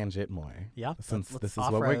 let's tangent more. Yeah. Since let's this is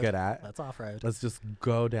what we're off-road. good at. Let's off road. Let's just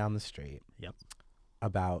go down the street. Yep.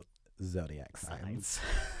 About zodiac signs. Signs.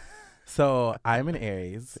 So I'm an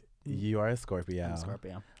Aries. You are a Scorpio. I'm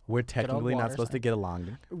Scorpio. We're technically not water supposed to sign. get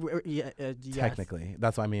along. Yes. Technically,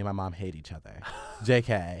 that's why me and my mom hate each other.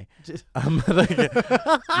 JK. Just-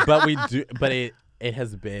 But we do. But it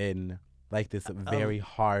has been like this very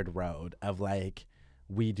hard road of like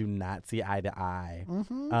we do not see eye to eye.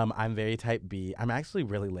 I'm very type B. I'm actually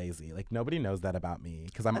really lazy. Like nobody knows that about me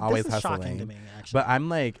because I'm always this is hustling. shocking to me, actually. But I'm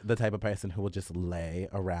like the type of person who will just lay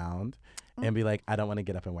around and be like, I don't want to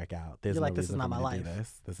get up and work out. There's You're no like, this is reason not for my me to do life.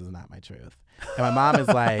 this. This is not my truth. And my mom is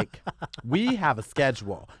like, we have a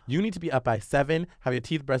schedule. You need to be up by 7, have your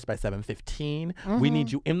teeth brushed by 7:15. We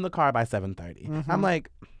need you in the car by 7:30. I'm like,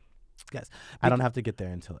 Yes. I don't have to get there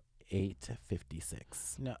until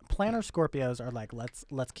 8:56. No, planner Scorpios are like, let's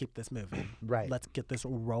keep this moving. Right. Let's get this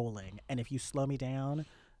rolling. And if you slow me down,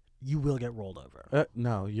 you will get rolled over.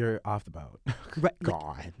 No, you're off the boat. Right.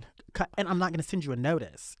 Gone. And I'm not going to send you a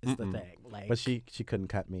notice. Is the thing. Like, But she couldn't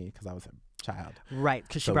cut me because I was a child. right,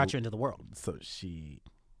 because she So- brought you into the world. So she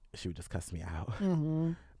would just cuss me out.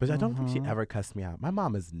 Mm-hmm. But I don't think she ever cussed me out. My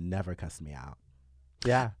mom has never cussed me out.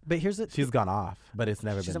 Yeah. But here's the She's gone off, but it's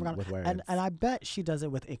never she's been never gone- with words. and I bet she does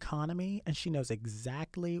it with economy, and she knows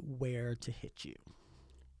exactly where to hit you.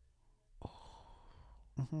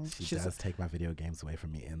 she does take my video games away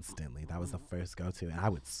from me instantly. That was the first go-to, and I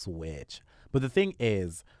would switch. But the thing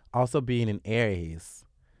is, also being an Aries,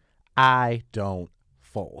 I don't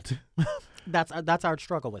fold. That's our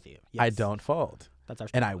struggle with you. Yes. I don't fold. That's our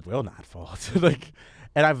And struggle I with will not fold. Like,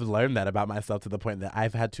 and I've learned that about myself to the point that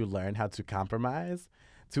I've had to learn how to compromise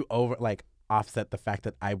to offset the fact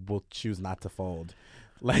that I will choose not to fold.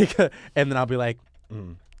 Like, and then I'll be like,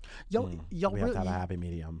 Y'all we have really, to have a happy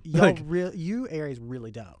medium. you Aries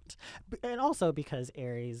really don't, and also because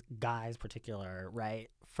Aries guys, particular, right?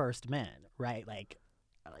 First men, right? Like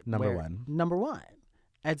Number one,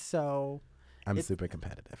 and so I'm super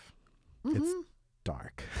competitive. mm-hmm. It's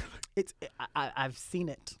dark. I've seen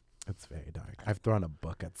it. It's very dark. I've thrown a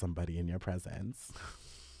book at somebody in your presence.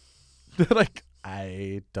 Like,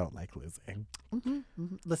 I don't like losing. Mm-hmm,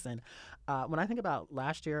 mm-hmm. Listen, when I think about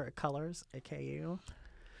last year at Colors at KU,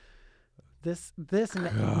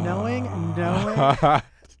 knowing,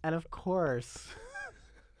 and of course,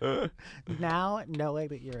 now knowing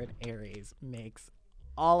that you're an Aries makes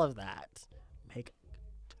all of that make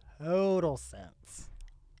total sense.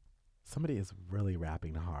 Somebody is really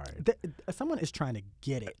rapping hard. Someone is trying to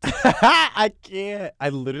get it. I can't. I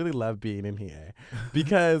literally love being in here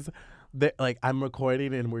because like I'm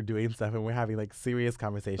recording and we're doing stuff and we're having like serious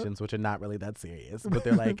conversations, which are not really that serious, but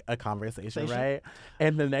they're like a conversation, right?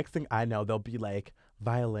 And the next thing I know, there'll be like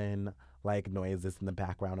violin like noises in the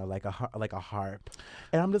background or like a harp,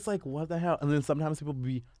 and I'm just like, what the hell? And then sometimes people will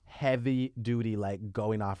be heavy duty like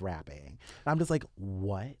going off rapping, and I'm just like,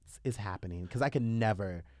 what is happening? Because I could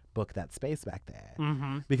never book that space back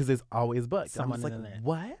there because it's always booked. Someone I'm just like,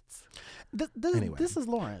 what? Anyway. This is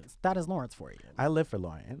Lawrence. That is Lawrence for you. I live for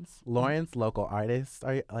Lawrence. Lawrence local artists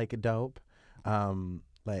are like dope.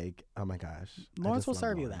 Like, oh my gosh, Lawrence will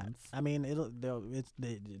serve you that. I mean,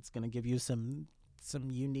 it's gonna give you some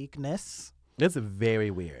uniqueness. It's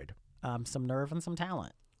very weird. Some nerve and some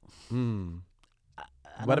talent.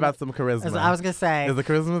 What about some charisma? As I was gonna say, is the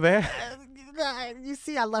charisma there? You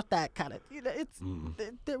see, I left that kind of.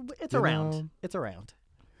 It's around. It's around.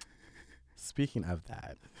 Speaking of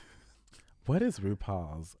that, what is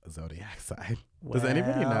RuPaul's zodiac sign? Does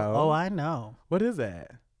anybody know? Oh, I know. What is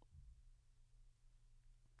it?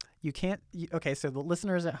 You can't. Okay, so the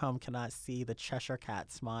listeners at home cannot see the Cheshire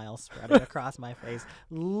Cat smile spreading across my face,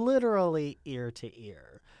 literally ear to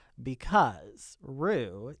ear, because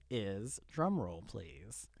Ru is, drumroll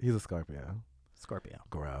please. He's a Scorpio. Scorpio.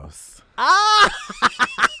 Gross. Ah!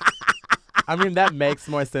 I mean, that makes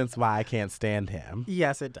more sense why I can't stand him.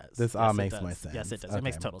 Yes, it does. This all makes more sense. Yes, it does. Okay. It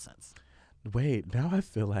makes total sense. Wait, now I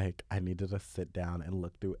feel like I needed to sit down and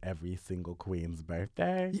look through every single queen's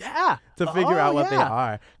birthday. Yeah. To figure out what they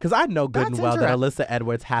are. Because I know good and well that Alyssa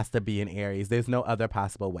Edwards has to be an Aries. There's no other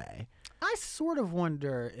possible way. I sort of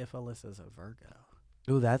wonder if Alyssa's a Virgo.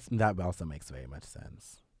 Ooh, that also makes very much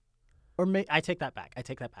sense. Or I take that back.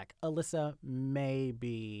 Alyssa may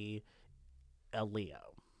be a Leo.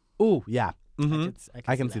 Ooh, yeah. Mm-hmm.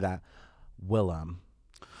 I can see that. Willem.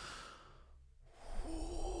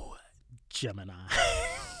 Gemini.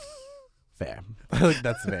 Fair.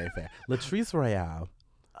 That's very fair. Latrice Royale.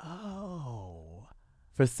 Oh.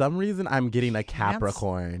 For some reason, I'm getting a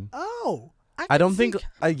Capricorn. Oh. I don't think,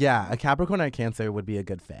 a Capricorn or a Cancer would be a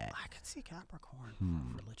good fit. I could see Capricorn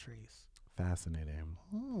for Latrice. Fascinating.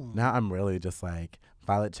 Now I'm really just like,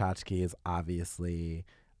 Violet Chachki is obviously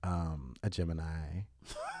a Gemini.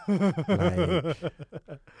 Like,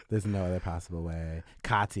 there's no other possible way.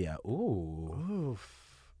 Katya. Ooh. Oof.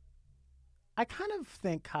 I kind of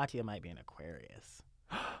think Katya might be an Aquarius.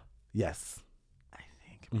 Yes. I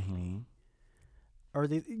think maybe. Or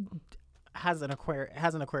has an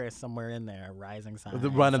Aquarius somewhere in there, rising sign.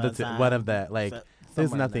 One of the like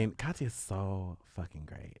there's nothing. Katya's so fucking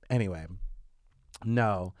great. Anyway.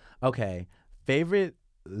 No. Okay. Favorite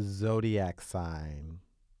zodiac sign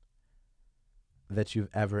that you've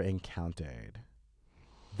ever encountered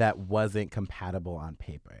that wasn't compatible on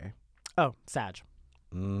paper? Oh, Sag.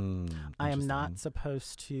 I am not Interesting.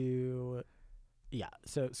 supposed to. Yeah,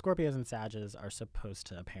 so Scorpios and Sages are supposed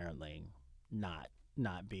to apparently not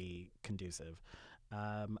be conducive.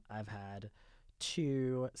 I've had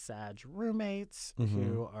 2 Sag roommates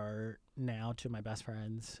who are now 2 of my best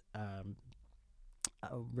friends.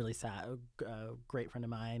 A really great friend of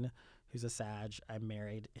mine who's a Sag. I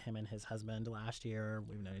married him and his husband last year.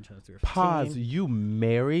 We've known each other through 15. Pause. You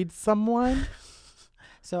married someone?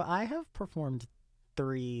 So I have performed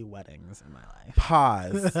 3 weddings in my life.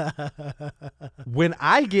 Pause. When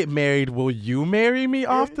I get married, will you marry me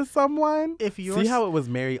off to someone? See how it was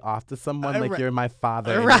marry off to someone? Like you're my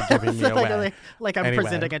father and you're giving me away. Like I'm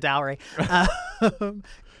presenting a dowry.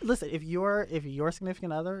 Listen, if your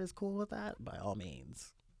significant other is cool with that, by all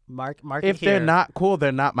means. Mark it If here. they're not cool,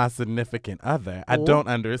 they're not my significant other. I Oh. don't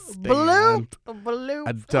understand. Bloop.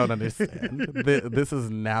 I don't understand. This is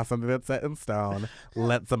now something that's set in stone.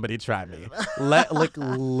 Let somebody try me.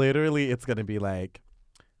 Literally, it's gonna be like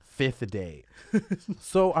 5th date.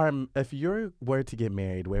 So, if you were to get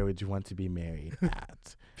married, where would you want to be married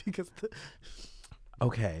at? Because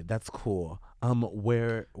Okay, that's cool.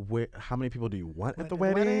 Where? How many people do you want at the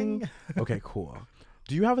wedding? Okay, cool.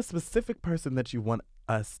 Do you have a specific person that you want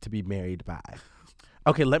us to be married by?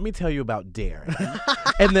 Okay, let me tell you about Darren.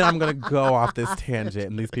 And then I'm going to go off this tangent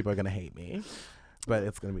and these people are going to hate me. But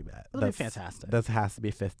it's going to be bad. It'll be fantastic. That has to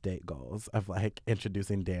be 5th date goals of like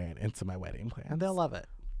introducing Darren into my wedding plans. They'll love it.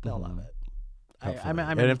 They'll love it. I mean,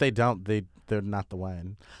 and if they don't, they're not the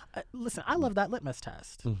one. Listen, I love that litmus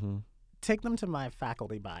test. Mm-hmm. Take them to my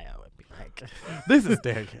faculty bio and be like, This is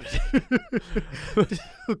Darren.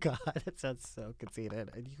 oh God, it sounds so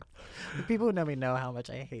conceited. And the people who know me know how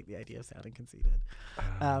much I hate the idea of sounding conceited.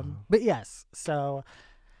 But yes, so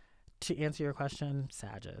to answer your question,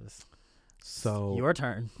 Sages. So your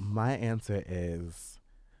turn. My answer is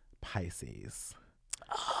Pisces.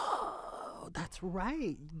 Oh, that's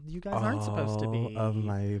right. You guys aren't supposed to be. All of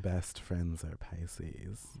my best friends are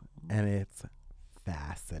Pisces, and it's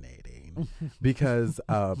fascinating because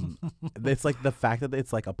it's like the fact that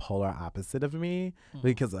it's like a polar opposite of me,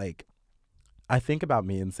 because like I think about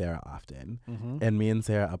me and Sarah often, and me and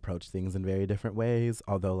Sarah approach things in very different ways,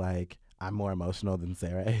 although like I'm more emotional than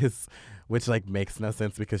Sarah is, which like makes no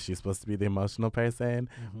sense because she's supposed to be the emotional person,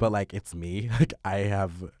 but like it's me. Like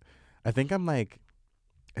I think I'm like,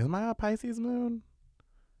 am I a Pisces moon?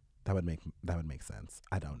 That would make sense.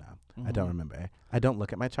 I don't know. I don't remember. I don't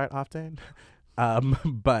look at my chart often.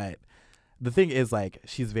 But the thing is, like,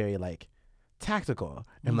 she's very like tactical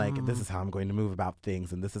and like, this is how I'm going to move about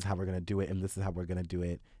things, and this is how we're gonna do it, and this is how we're gonna do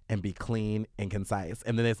it, and be clean and concise.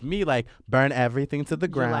 And then it's me like, burn everything to the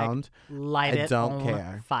ground. Like, light I it don't on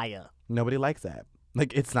care. fire. Nobody likes that.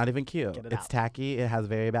 Like, it's not even cute. Get it It's out. tacky. It has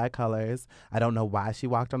very bad colors. I don't know why she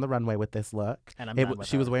walked on the runway with this look. And I'm done with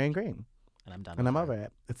She her. was wearing green. And I'm done. And with I'm her. over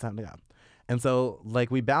it. It's time to go. And so, like,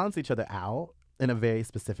 we balance each other out in a very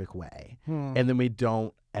specific way. And then we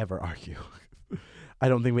don't ever argue. I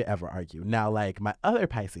don't think we ever argue. Now, like, my other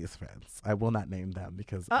Pisces friends, I will not name them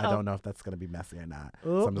because I don't know if that's going to be messy or not.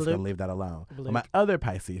 So I'm just going to leave that alone. But my other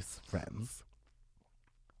Pisces friends,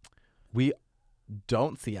 we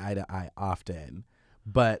don't see eye to eye often,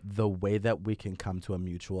 but the way that we can come to a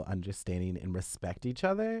mutual understanding and respect each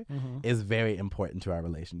other is very important to our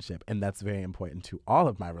relationship. And that's very important to all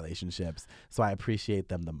of my relationships. So I appreciate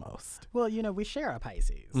them the most. Well, you know, we share a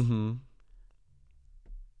Pisces. Mm-hmm.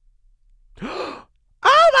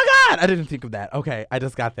 Oh my God! I didn't think of that. Okay, I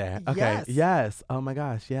just got there. Okay. Yes. Oh my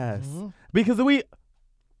gosh, yes. Because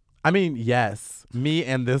yes, me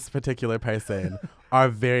and this particular person are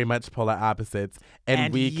very much polar opposites,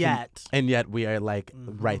 and yet we are like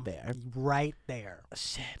right there. Right there.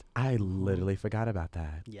 Shit, I literally forgot about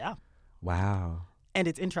that. Yeah. Wow. And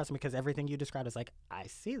it's interesting because everything you described is like, I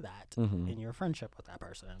see that in your friendship with that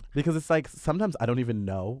person. Because it's like sometimes I don't even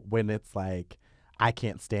know when it's like I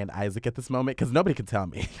can't stand Isaac at this moment because nobody can tell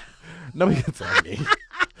me. Nobody can tell me.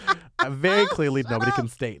 Very clearly, nobody can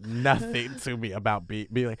state nothing to me about being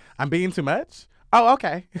like, I'm being too much? Oh,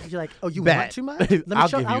 okay. You're like, oh, you Bet. want too much? Let me I'll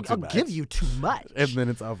show, give you too I'll much. give you too much. And then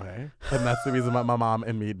it's over. And that's the reason why my mom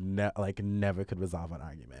and me never could resolve an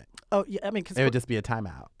argument. Oh, yeah. I mean, because It would just be a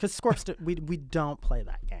timeout. Scorps, we don't play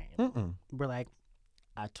that game. Mm-mm. We're like,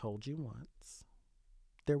 I told you once,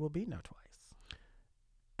 there will be no twice.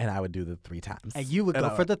 And I would do the 3 times. And you would go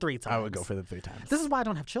for the 3 times. I would go for the 3 times. This is why I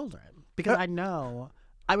don't have children. Because I know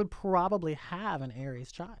I would probably have an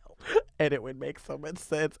Aries child. And it would make so much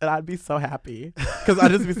sense. And I'd be so happy. Because I'd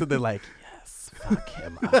just be sitting there like, yes, fuck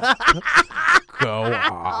him up. Go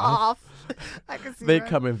off. I can see They that.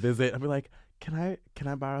 come and visit. I'd be like, can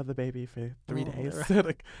I borrow the baby for 3 days?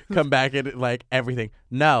 Like, come back and like everything.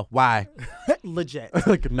 No, why? Legit.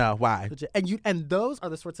 Like, no, why? Legit. And those are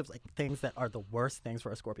the sorts of like things that are the worst things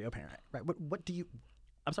for a Scorpio parent, right? What do you?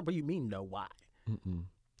 I'm sorry. What do you mean? No, why? Mm-mm.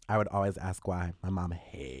 I would always ask why. My mom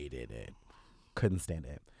hated it, couldn't stand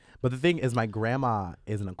it. But the thing is, my grandma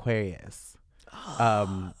is an Aquarius,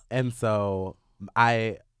 and so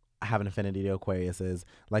I have an affinity to Aquariuses.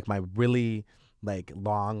 Like my really like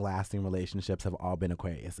long-lasting relationships have all been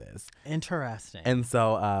Aquariuses. Interesting. And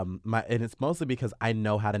so and it's mostly because I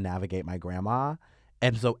know how to navigate my grandma.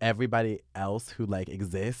 And so everybody else who like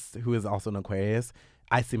exists who is also an Aquarius,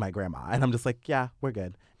 I see my grandma and I'm just like, yeah, we're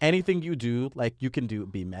good. Anything you do, like you can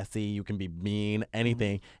be messy, you can be mean,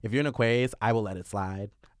 anything. If you're an Aquarius, I will let it slide.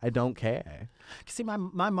 I don't care. See, my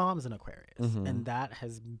mom's an Aquarius, Mhm. and that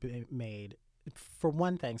has been made, for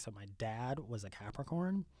one thing, so my dad was a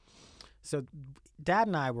Capricorn. So Dad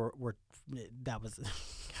and I were that was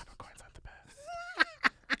Capricorns aren't the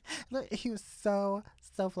best. look, he was so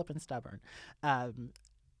flippin' stubborn.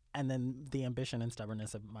 And then the ambition and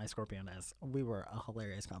stubbornness of my Scorpioness, we were a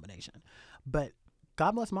hilarious combination. But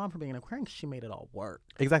God bless Mom for being an Aquarian, 'cause she made it all work.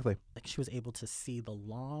 Exactly. Like, she was able to see the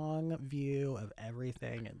long view of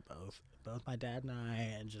everything, and both my dad and I,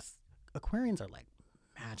 and just Aquarians are like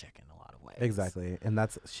magic in a lot of ways. Exactly. And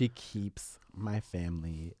she keeps my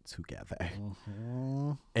family together.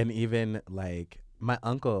 Mm-hmm. And even like my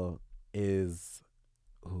uncle is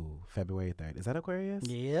February 3rd. Is that Aquarius?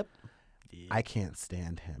 Yep. I can't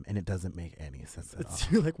stand him, and it doesn't make any sense at all.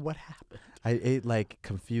 You're like, what happened? It like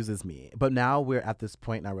confuses me. But now we're at this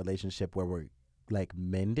point in our relationship where we're like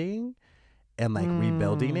mending and like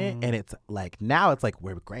rebuilding it, and it's like now it's like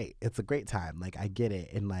we're great. It's a great time. Like I get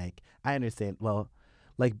it, and like I understand. Well,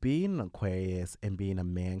 like being an Aquarius and being a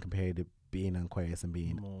man compared to being an Aquarius and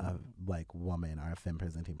being a like woman or a femme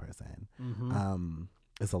presenting person,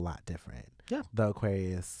 is a lot different. Yeah. The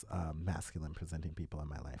Aquarius masculine presenting people in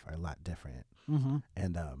my life are a lot different.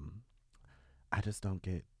 And I just don't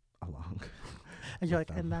get along. And you're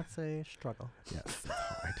like, and that's a struggle. Yes, it's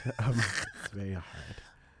hard. It's very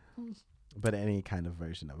hard. But any kind of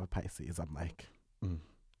version of a Pisces, I'm like,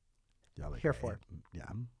 y'all are Here great. for it. Yeah,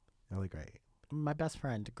 y'all are great. My best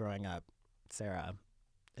friend growing up, Sarah,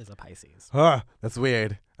 is a Pisces. That's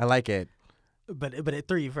weird. I like it. But it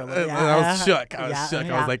threw you for a little. I was shook. I was shook.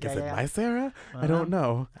 I was like, yeah, is it yeah. my Sarah? I don't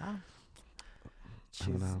know. Yeah. I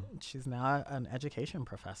don't know. She's now an education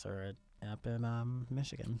professor up in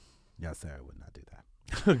Michigan. Yeah, Sarah would not do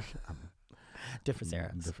that. Different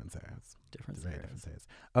Sarahs. Different Sarahs. Different Very Sarahs. different Sarahs.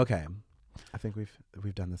 Okay, I think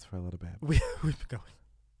we've done this for a little bit. We've been going.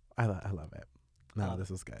 I love it. No, Oh. this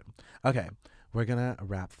was good. Okay, we're gonna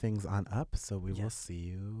wrap things on up, so we will Yes. see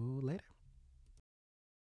you later.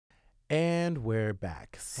 And we're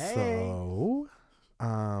back. Hey. So,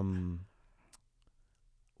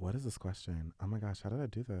 what is this question? Oh my gosh, how did I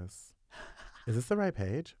do this? Is this the right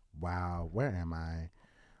page? Wow, where am I?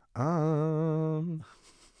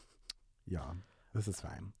 Y'all, this is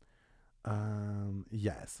fine.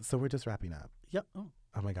 Yes. So we're just wrapping up. Yep. Oh.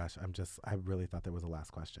 Oh my gosh, I really thought there was a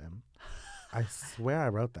last question. I swear I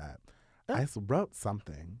wrote that. I wrote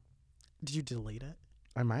something. Did you delete it?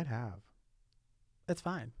 I might have. It's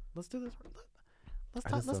fine. Let's do this. Let's I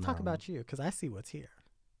talk. just Let's don't talk know. about you, because I see what's here.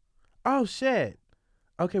 Oh shit.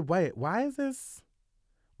 Okay, wait. Why is this?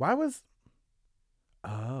 Why was?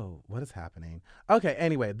 Oh, what is happening? Okay.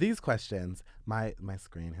 Anyway, these questions. My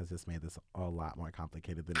screen has just made this a lot more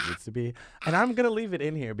complicated than it needs to be, and I'm gonna leave it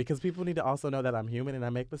in here because people need to also know that I'm human and I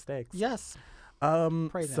make mistakes. Yes.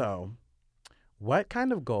 Praise him. So, what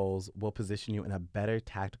kind of goals will position you in a better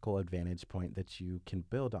tactical advantage point that you can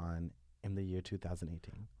build on in the year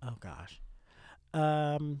 2018? Oh gosh.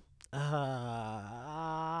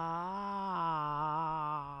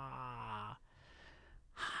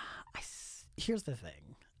 Here's the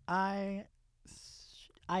thing. I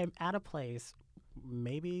am at a place.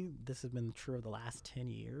 Maybe this has been true of the last 10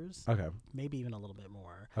 years. Okay. Maybe even a little bit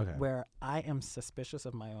more. Okay. Where I am suspicious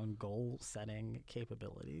of my own goal setting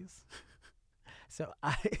capabilities. So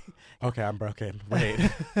Okay, I'm broken. Wait.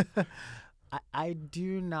 I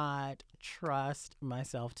do not trust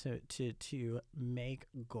myself to make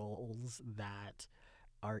goals that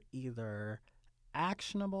are either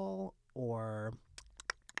actionable or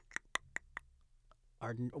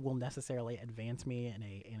will necessarily advance me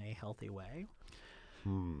in a healthy way.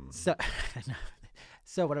 So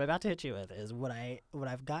what I'm about to hit you with is what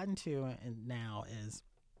I've gotten to and now is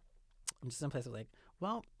I'm just in a place of like,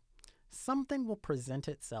 well, something will present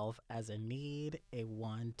itself as a need, a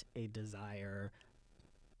want, a desire.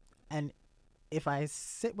 And if I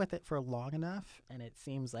sit with it for long enough and it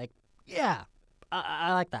seems like, yeah,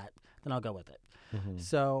 I like that, then I'll go with it.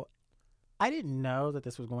 So I didn't know that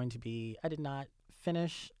this was going to be, I did not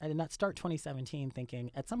start 2017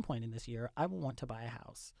 thinking at some point in this year, I will want to buy a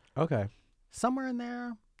house. Okay. Somewhere in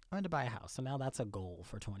there, I want to buy a house. So now that's a goal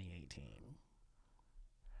for 2018.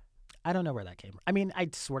 I don't know where that came from. I mean, I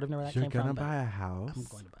sort of know where that You're came from. gonna but buy a house? I'm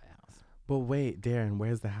going to buy a house. But wait, Darren,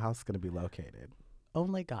 where's the house gonna be located?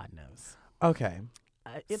 Only God knows. Okay.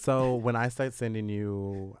 It's So when I start sending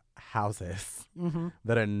you houses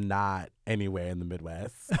that are not anywhere in the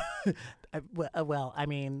Midwest, well, I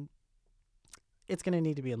mean, it's going to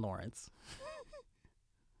need to be in Lawrence.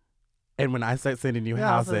 and when I start sending you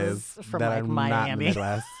houses from that like are not in Miami. the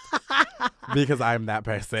Midwest, because I'm that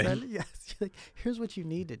person. Yes, you're like, here's what you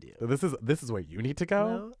need to do. This is where you need to go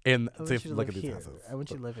No, and I want to you to look live at these here. houses. I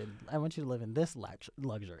want you to live in this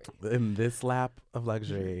luxury In this lap of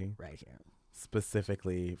luxury, right here,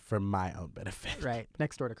 specifically for my own benefit. right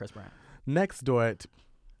next door to Chris Brown. Next door,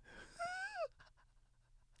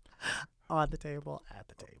 On the table, at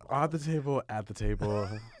the table. on the table, at the table,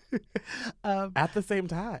 at the same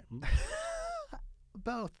time,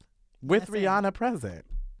 Both. with Yes, Rihanna present.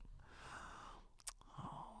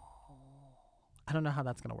 I don't know how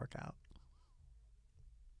that's gonna work out.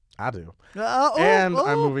 I do. Oh, And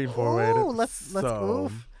I'm moving forward, Let's so-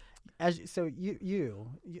 oof. So you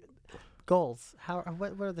goals.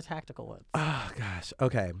 What are the tactical ones? Oh gosh.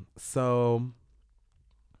 Okay. So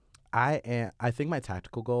I think my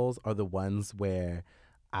tactical goals are the ones where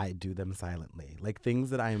I do them silently. Like things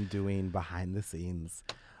that I am doing behind the scenes.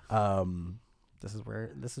 This is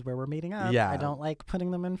where we're meeting up. Yeah. I don't like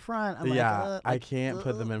putting them in front. I'm I can't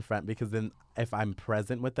put them in front because then if I'm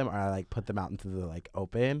present with them or I like put them out into the like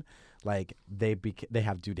open, like they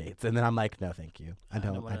have due dates and then I'm like, no, thank you. I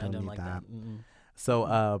don't need like that. Mm-mm. So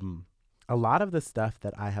a lot of the stuff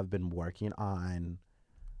that I have been working on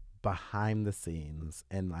behind the scenes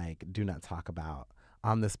and like do not talk about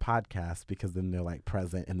on this podcast because then they're like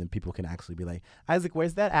present and then people can actually be like, Isaac,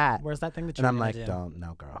 where's that at? Where's that thing that you And I'm were like, gonna do? don't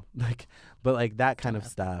know, girl. Like, but like that kind Don't of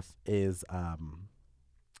ask stuff is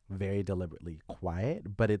very deliberately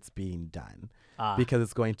quiet, but it's being done because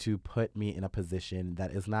it's going to put me in a position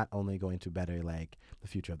that is not only going to better like the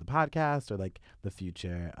future of the podcast or like the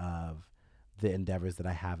future of the endeavors that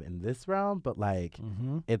I have in this realm, but like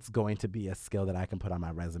it's going to be a skill that I can put on my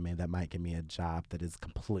resume that might give me a job that is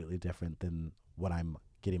completely different than what I'm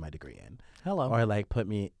getting my degree in. Hello. Or like put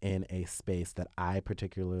me in a space that I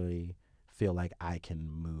particularly feel like I can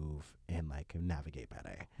move and like navigate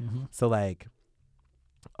better. So like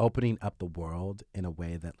opening up the world in a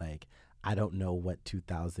way that like I don't know what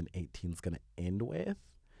 2018 is going to end with,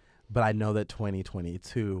 but I know that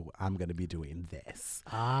 2022 I'm going to be doing this.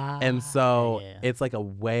 And so it's like a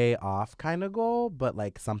way off kind of goal, but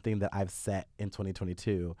like something that I've set in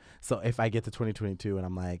 2022. So if I get to 2022 and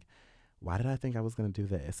I'm like, why did I think I was going to do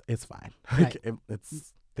this? It's fine. Like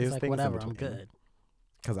It's there's like things whatever. in I'm between good.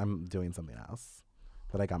 because I'm doing something else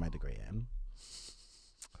that I got my degree in.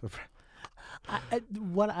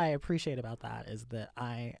 What I appreciate about that is that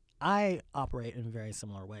I operate in very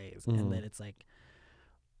similar ways, and that it's like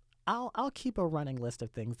I'll keep a running list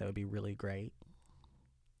of things that would be really great,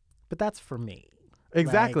 but that's for me.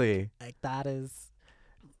 Exactly. Like that is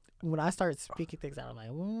when I start speaking things out. I'm like,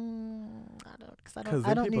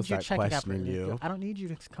 I don't need you checking out. You. I don't need you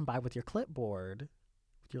to come by with your clipboard,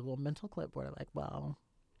 with your little mental clipboard. I'm like, well,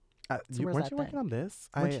 so where's weren't that you working thing? on this?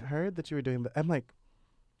 Weren't I you- heard that you were doing. I'm like,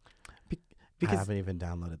 I because haven't even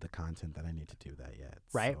downloaded the content that I need to do that yet.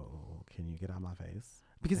 Right. So can you get on my face?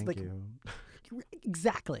 because Thank like you.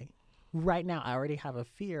 exactly right now I already have a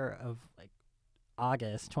fear of like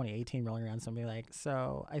August 2018 rolling around. Somebody like,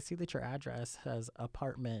 so I see that your address has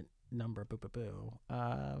apartment number boo boo boo.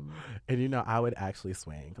 And you know, I would actually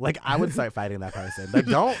swing. Like I would start fighting that person. Like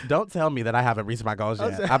don't tell me that I haven't reached my goals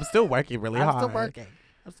yet. I'm still working really hard. I'm still working.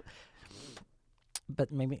 But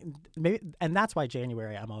maybe, and that's why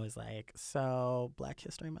January I'm always like, so Black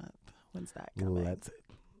History Month, when's that coming?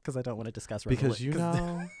 Because I don't want to discuss Because you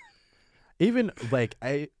know, even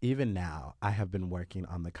now I have been working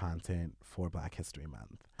on the content for Black History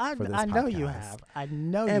Month. I for this know you podcast. have. I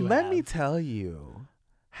know you And let have. me tell you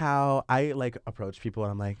how I like approach people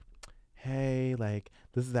and I'm like, hey, like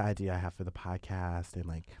this is the idea I have for the podcast and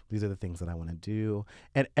like these are the things that I want to do.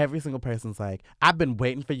 And every single person's like, I've been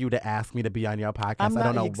waiting for you to ask me to be on your podcast. I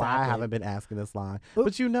don't know why I haven't been asking this long. Oop.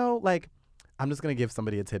 But you know, like I'm just going to give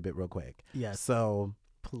somebody a tidbit real quick. Yes. So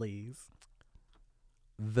Please.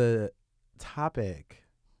 the topic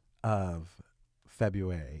of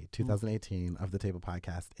February 2018 of the Table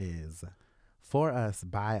Podcast is For Us,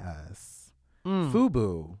 By Us,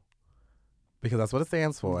 FUBU, because that's what it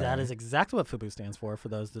stands for. That is exactly what FUBU stands for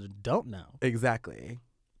those that don't know. Exactly.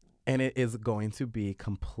 And it is going to be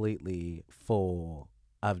completely full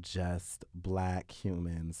of just Black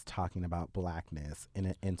humans talking about Blackness in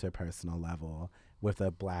an interpersonal level with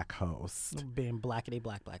a Black host. Being blackity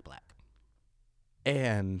black.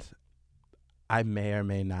 And I may or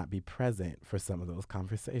may not be present for some of those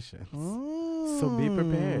conversations. So be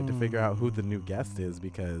prepared to figure out who the new guest is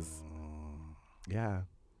because, yeah.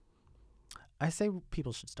 I say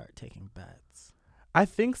people should start taking bets. I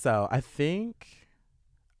think so. I think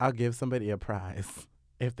I'll give somebody a prize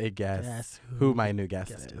if they guess who my new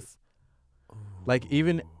guest is. Like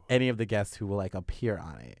even any of the guests who will like appear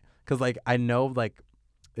on it. Because like I know like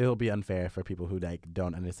it'll be unfair for people who like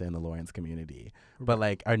don't understand the Lawrence community, but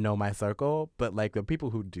like or know my circle. But like the people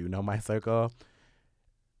who do know my circle,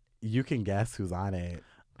 you can guess who's on it,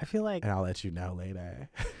 I feel like and I'll let you know later.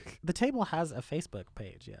 the table has a Facebook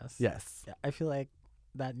page. Yes. Yes. Yeah, I feel like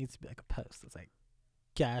that needs to be like a post. It's like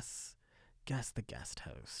guess the guest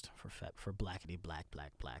host for Blackity Black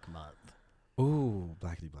month. Ooh,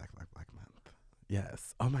 Blackity Black month.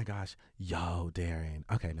 Yes. Oh my gosh. Yo, Darren.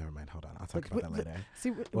 Okay, never mind. Hold on. I'll talk about that later.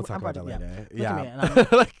 See, We'll talk about that later. Look at me, and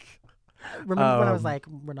remember when I was like,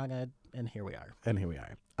 we're not gonna, and here we are. And here we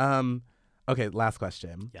are. Okay, last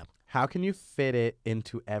question. Yeah. How can you fit it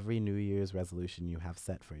into every New Year's resolution you have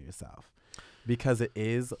set for yourself? Because it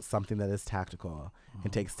is something that is tactical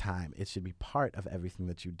and takes time. It should be part of everything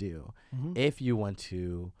that you do. If you want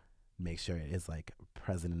to make sure it is like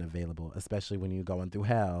present and available, especially when you're going through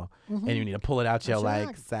hell and you need to pull it out your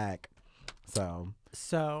like sack. So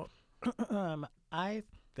I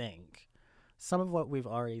think some of what we've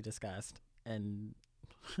already discussed, and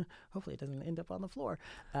hopefully it doesn't end up on the floor,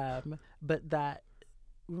 but that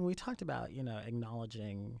when we talked about, you know,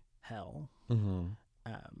 acknowledging hell,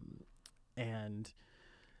 and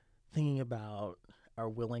thinking about our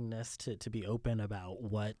willingness to be open about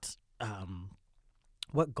what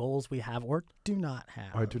goals we have or do not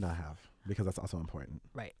have. Because that's also important.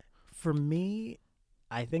 Right. For me,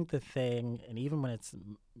 I think the thing, and even when it's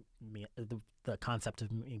me, the concept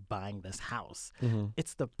of me buying this house,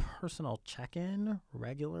 it's the personal check-in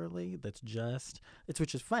regularly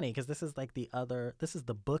which is funny because this is the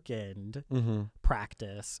bookend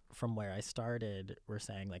practice from where I started. We're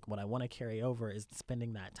saying like what I want to carry over is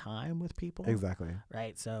spending that time with people. Exactly.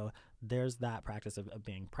 Right. So there's that practice of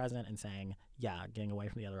being present and saying, yeah, getting away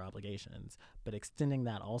from the other obligations, but extending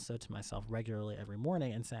that also to myself regularly every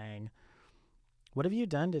morning and saying, what have you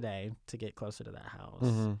done today to get closer to that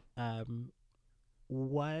house?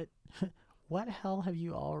 What hell have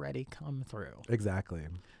you already come through? Exactly.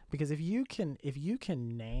 Because if you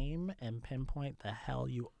can name and pinpoint the hell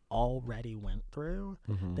you already went through,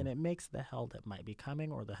 then it makes the hell that might be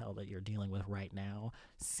coming or the hell that you're dealing with right now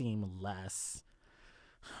seem less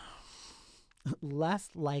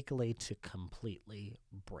likely to completely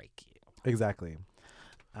break you. Exactly.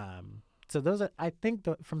 So those are, I think,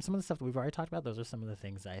 from some of the stuff that we've already talked about, those are some of the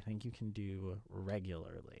things that I think you can do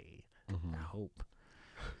regularly. I hope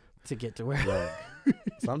to get to where.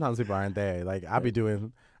 Sometimes people aren't there. Like I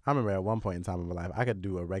remember at one point in time in my life, I could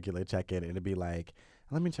do a regular check-in and it'd be like,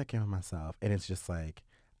 let me check in with myself, and it's just like,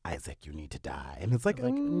 Isaac, you need to die, and it's like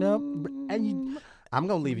nope, and I'm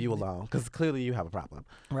gonna leave you alone because clearly you have a problem,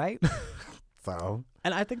 right? So,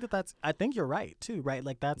 and I think I think you're right too, right?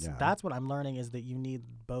 Like that's what I'm learning is that you need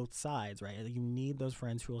both sides, right? You need those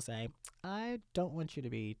friends who will say, I don't want you to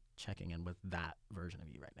be checking in with that version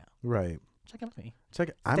of you right now. Right. Check in with me.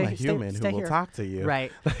 I'm a human who will talk to you.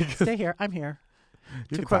 Right. Stay here. I'm here.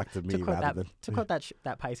 You can talk to me to quote rather than to quote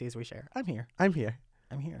that Pisces we share. I'm here. I'm here.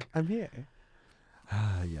 I'm here. I'm here.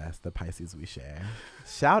 Ah, yes, the Pisces we share.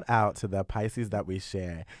 Shout out to the Pisces that we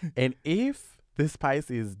share. And if this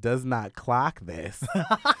Pisces does not clock this,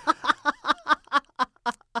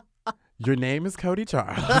 your name is Cody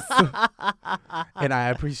Charles. And I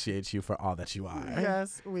appreciate you for all that you are.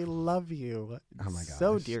 Yes, we love you. Oh my gosh.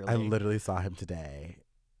 So dearly. I literally saw him today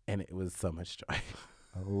and it was so much joy.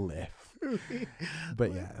 A lift.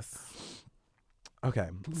 But yes. Okay.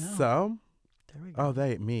 No. So there we go.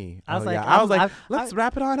 oh, me. I was like, let's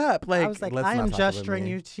wrap it on up. Like, I was like, let's I not am talk about gesturing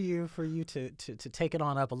me. you to you for you to take it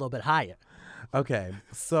on up a little bit higher. Okay,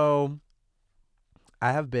 so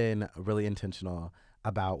I have been really intentional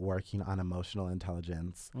about working on emotional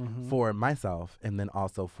intelligence for myself and then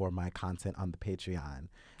also for my content on the Patreon.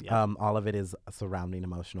 Yeah. All of it is surrounding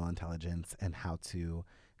emotional intelligence and how to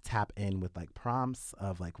tap in with like prompts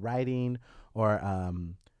of like writing or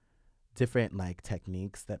different like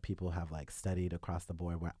techniques that people have like studied across the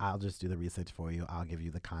board where I'll just do the research for you. I'll give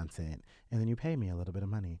you the content and then you pay me a little bit of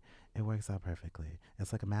money. It works out perfectly.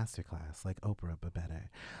 It's like a masterclass, like Oprah, but better.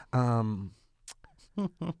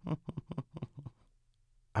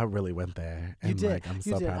 I really went there and you did. like, I'm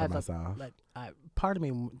so proud of myself. Like, part of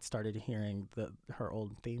me started hearing her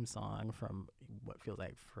old theme song from what feels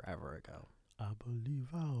like forever ago. I believe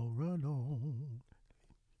I'll run on.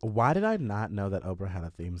 Why did I not know that Oprah had a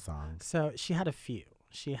theme song? So she had a few.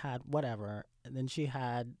 She had whatever, and then she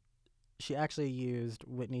actually used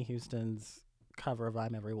Whitney Houston's cover of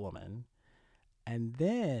 "I'm Every Woman," and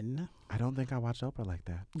then I don't think I watched Oprah like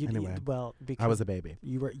that. Because I was a baby.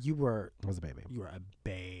 I was a baby. You were a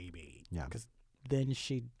baby. Yeah. Because then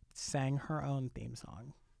she sang her own theme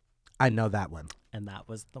song. I know that one. And that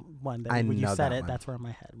was the one that I when you know said that it, one. that's where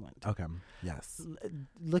my head went. Okay. Yes.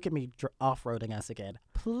 Look at me off-roading us again.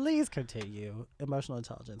 Please continue emotional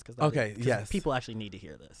intelligence because Okay, yes. people actually need to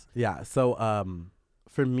hear this. Yeah. So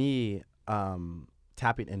for me,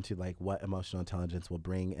 tapping into like what emotional intelligence will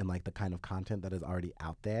bring and like the kind of content that is already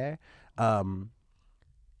out there,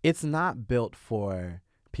 it's not built for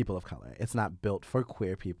people of color. It's not built for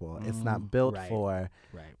queer people. It's not built right. for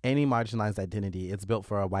any marginalized identity. It's built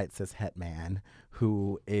for a white cis het man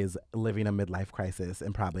who is living a midlife crisis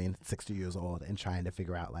and probably 60 years old and trying to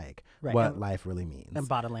figure out like what life really means. And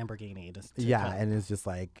bought a Lamborghini. And it's just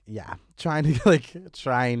like, trying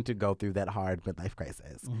to go through that hard midlife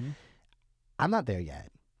crisis. Mm-hmm. I'm not there yet.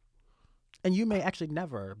 And you may actually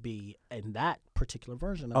never be in that particular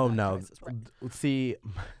version of that crisis. Right. See,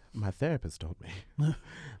 my therapist told me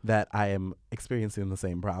that I am experiencing the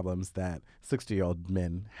same problems that 60-year-old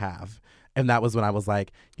men have. And that was when I was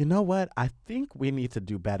like, you know what? I think we need to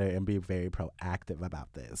do better and be very proactive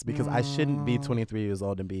about this because I shouldn't be 23 years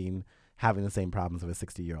old and having the same problems of a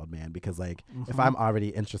 60-year-old man because like if I'm already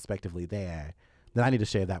introspectively there, then I need to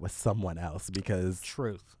share that with someone else because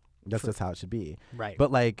Truth. That's just how it should be. Right.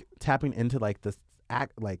 But like tapping into like this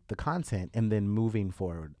like the content and then moving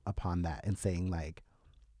forward upon that and saying like,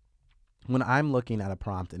 when I'm looking at a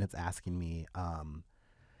prompt and it's asking me,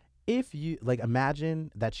 if you like,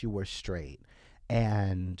 imagine that you were straight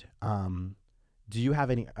and do you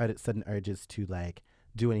have any sudden urges to like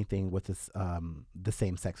do anything with this the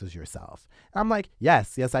same sex as yourself? And I'm like,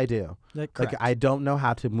 yes, I do. Like I don't know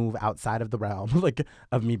how to move outside of the realm like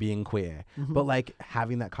of me being queer, but like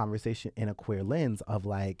having that conversation in a queer lens of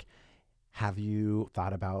like, have you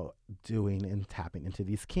thought about doing and tapping into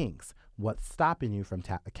these kinks? What's stopping you from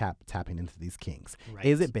tapping into these kinks? Right.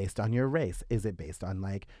 Is it based on your race? Is it based on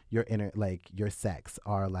like your inner, like your sex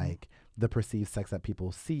or like the perceived sex that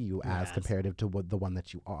people see you as comparative to the one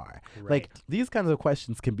that you are? Right. Like these kinds of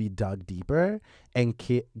questions can be dug deeper and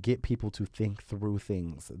get people to think through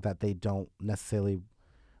things that they don't necessarily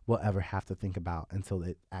will ever have to think about until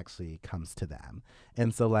it actually comes to them.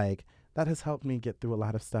 And so like that has helped me get through a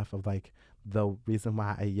lot of stuff of like the reason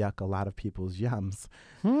why I yuck a lot of people's yums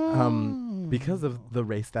because of the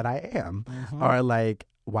race that I am, or like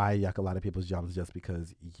why I yuck a lot of people's yums just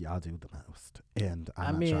because y'all do the most and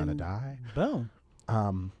I'm not trying to die.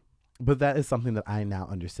 Boom. But that is something that I now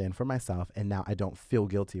understand for myself, and now I don't feel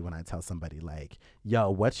guilty when I tell somebody like, yo,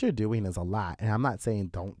 what you're doing is a lot. And I'm not saying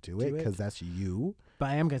don't do it because that's you. But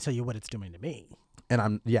I am going to tell you what it's doing to me. And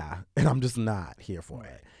I'm just not here for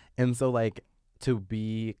it. And so like to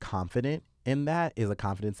be confident in that is a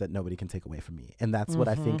confidence that nobody can take away from me. And that's what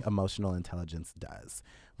I think emotional intelligence does,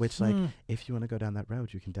 which like if you want to go down that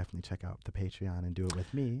road, you can definitely check out the Patreon and do it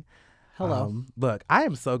with me. Hello. Look, I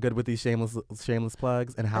am so good with these shameless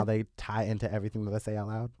plugs and how they tie into everything that I say out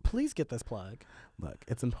loud. Please get this plug. Look,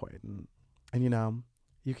 it's important. And you know,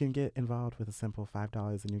 you can get involved with a simple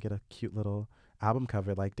 $5 and you get a cute little album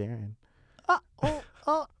cover like Darren.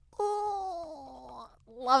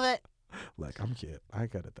 Love it. Look, I'm cute. I'm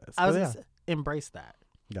good at this. I was embrace that.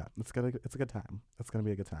 Yeah, it's a good time. It's gonna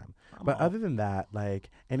be a good time. But other than that, like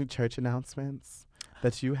any church announcements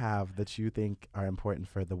that you have that you think are important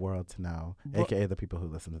for the world to know, aka the people who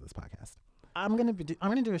listen to this podcast. I'm gonna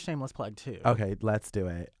do a shameless plug too. Okay, let's do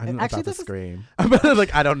it. I'm actually about to scream.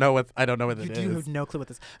 Like I don't know what it is. You have no clue what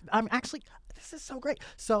this. This is so great.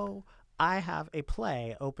 So I have a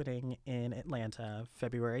play opening in Atlanta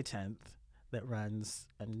February 10th that runs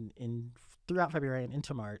in throughout February and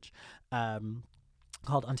into March,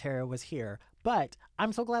 called Ontario Was Here. But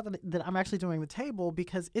I'm so glad that I'm actually doing the table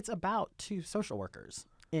because it's about 2 social workers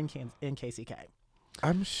in KCK.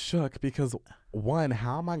 I'm shook because one,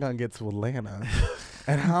 how am I gonna get to Atlanta,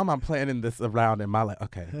 and how am I planning this around in my life?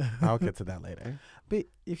 Okay, I'll get to that later. But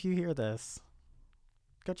if you hear this,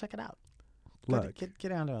 go check it out. Look, get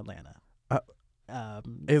down to Atlanta.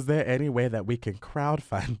 Is there any way that we can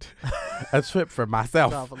crowdfund a trip for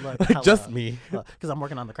myself? Just me. Because I'm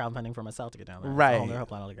working on the crowdfunding for myself to get down there. Right. It's a whole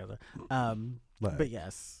plan altogether. But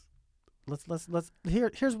yes, let's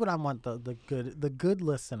here's what I want the good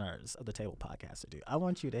listeners of the Table Podcast to do. I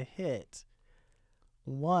want you to hit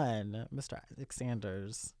Mr. Isaac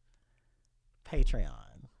Sanders'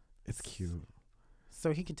 Patreon. It's cute.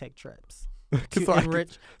 So he can take trips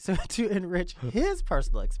to enrich his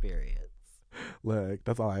personal experience. Look,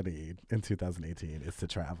 that's all I need in 2018 is to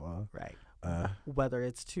travel. Right. Whether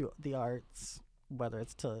it's to the arts, whether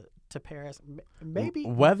it's to Paris, maybe.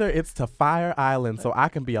 Whether it's to Fire Island so I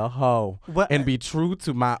can be a hoe and be true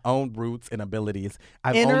to my own roots and abilities.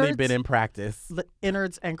 I've only been in practice.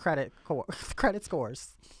 Innards and credit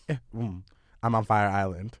scores. I'm on Fire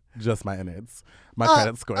Island. Just my innards. My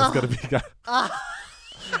credit score is going to be gone.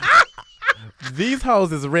 These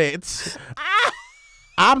hoes is rich.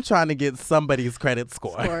 I'm trying to get somebody's credit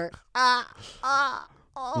score.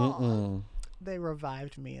 They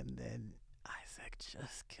revived me, and then Isaac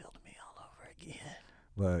just killed me all over again.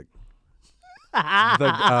 Look,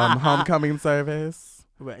 the homecoming service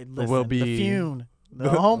Wait, will be the Fune. The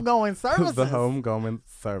homegoing services. The homegoing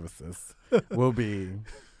services will be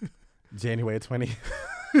January 20th,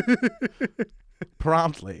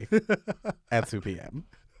 promptly at 2 p.m.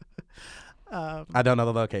 I don't know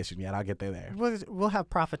the location yet. I'll get there. We'll have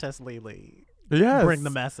Prophetess Lily Yes. bring the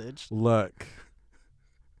message. Look,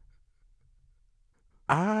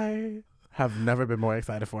 I have never been more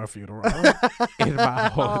excited for a funeral in my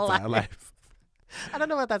whole entire life. I don't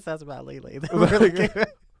know what that says about Lily.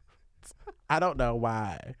 I don't know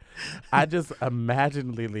why. I just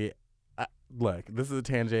imagine Lily. Look, this is a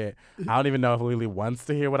tangent. I don't even know if Lily wants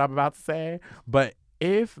to hear what I'm about to say, but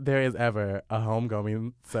if there is ever a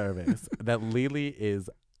homegoing service that Lily is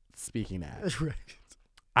speaking at,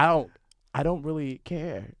 I don't really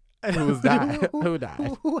care who died.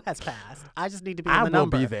 Who has passed? I just need to be in the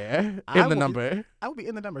number. I will be there in the number. I will be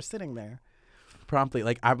in the number, sitting there. Promptly,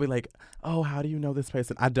 like I'll be like, oh, how do you know this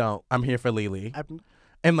person? I don't. I'm here for Lily.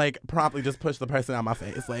 And like promptly just push the person out my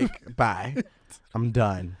face. Like, bye. I'm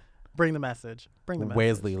done. Bring the message.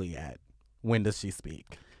 Where's Lily at? When does she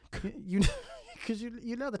speak? Because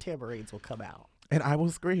you know the tambourines will come out. And I will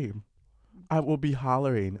scream. I will be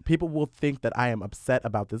hollering. People will think that I am upset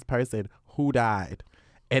about this person who died.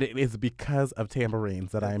 And it is because of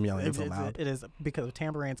tambourines that I am yelling so loud. It is because of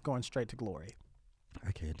tambourines going straight to glory.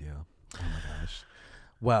 I can't deal. Oh my gosh.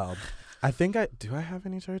 Well, I think do I have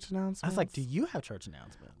any church announcements? I was like, do you have church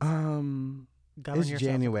announcements? It's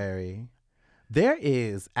January. There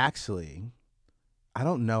is actually, I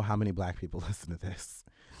don't know how many black people listen to this,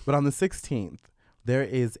 but on the 16th, there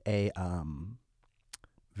is a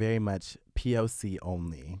very much POC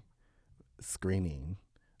only screening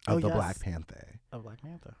of Black Panther. Of Black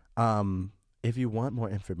Panther. If you want more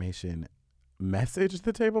information, message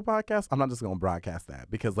the Table Podcast. I'm not just going to broadcast that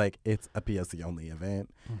because like it's a POC only event,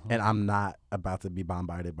 and I'm not about to be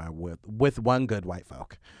bombarded by with one good white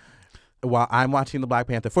folk while I'm watching the Black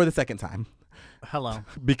Panther for the second time. Hello.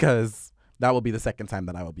 Because that will be the second time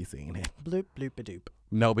that I will be seeing it. Bloop, bloop, a doop.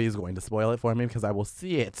 Nobody's going to spoil it for me because I will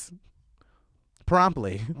see it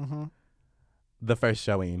promptly the first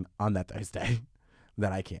showing on that Thursday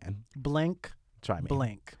that I can. Blink. Try me.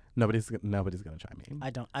 Blink. Nobody's gonna try me. I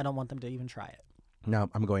don't want them to even try it. No,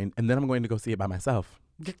 I'm going to go see it by myself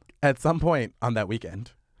at some point on that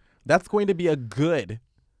weekend. That's going to be a good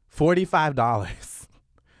 $45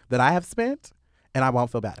 that I have spent and I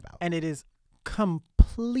won't feel bad about. And it is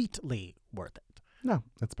completely worth it. No,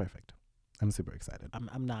 that's perfect. I'm super excited.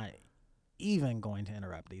 I'm not even going to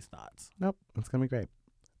interrupt these thoughts. Nope, it's gonna be great.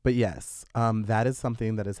 But yes, that is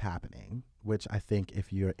something that is happening, which I think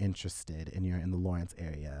if you're interested and you're in the Lawrence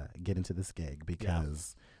area, get into this gig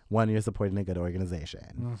because one, you're supporting a good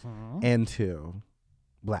organization, and two,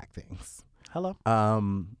 Black things. Hello.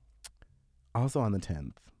 Also on the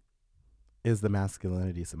 10th is the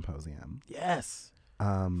Masculinity Symposium. Yes.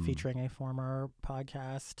 Featuring a former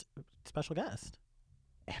podcast special guest.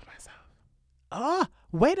 And myself.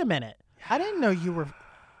 Wait a minute. I didn't know you're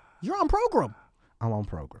on program. I'm on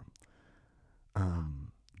program.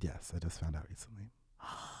 Yes, I just found out recently.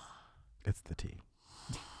 It's the tea.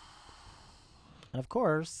 And of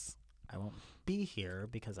course, I won't be here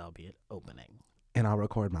because I'll be at opening. And I'll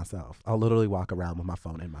record myself. I'll literally walk around with my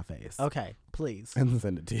phone in my face. Okay, please. And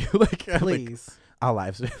send it to you. Like, please. I'll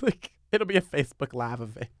live stream. Like, it'll be a Facebook Live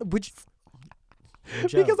event. Which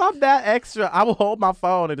because I'm that extra. I will hold my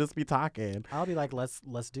phone and just be talking. I'll be like, let's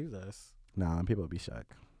do this. No, and people will be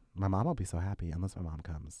shook. My mom will be so happy unless my mom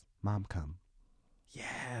comes. Mom, come.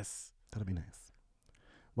 Yes. That'll be nice.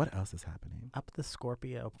 What else is happening? Up the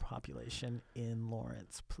Scorpio population in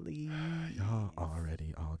Lawrence, please. Y'all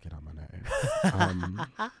already all get on my nerves.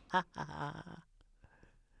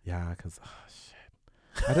 Yeah, because,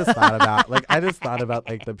 shit. I just thought about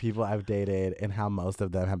like the people I've dated and how most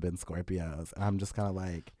of them have been Scorpios. And I'm just kind of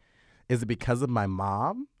like, is it because of my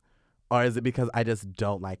mom or is it because I just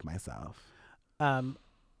don't like myself?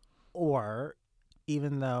 Or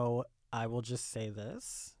even though I will just say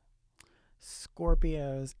this,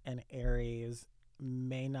 Scorpios and Aries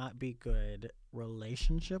may not be good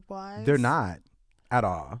relationship-wise. They're not at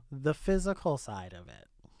all. The physical side of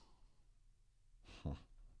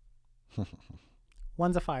it.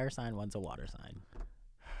 One's a fire sign, one's a water sign.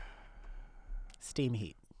 Steam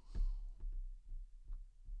heat.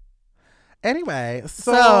 Anyway,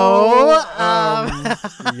 so So,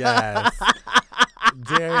 yes,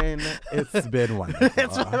 Darren, it's been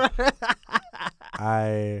wonderful.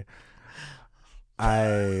 I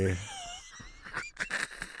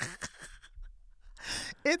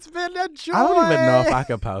It's been a joy. I don't even know if I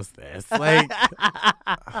could post this. Like,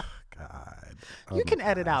 oh, God. Oh You my can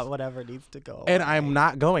edit gosh. out whatever needs to go. And away. I'm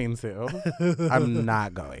not going to. I'm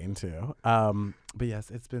not going to. But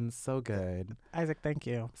yes, it's been so good Isaac, thank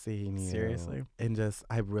you. seeing you. Seriously. And just,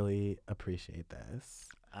 I really appreciate this.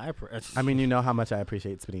 I I mean, you know how much I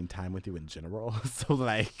appreciate spending time with you in general. So,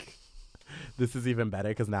 like, this is even better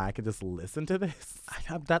because now I can just listen to this.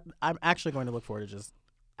 I'm actually going to look forward to just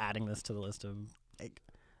adding this to the list of. Like,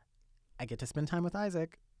 I get to spend time with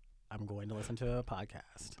Isaac. I'm going to listen to a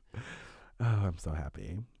podcast. Oh, I'm so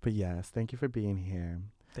happy. But yes, thank you for being here.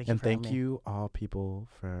 Thank you And for having thank me. you all people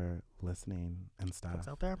for listening and stuff. Folks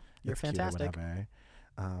out there, you're It's cute or fantastic. whatever.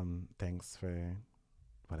 Thanks for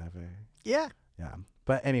whatever. Yeah. Yeah.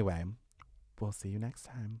 But anyway, we'll see you next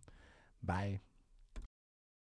time. Bye.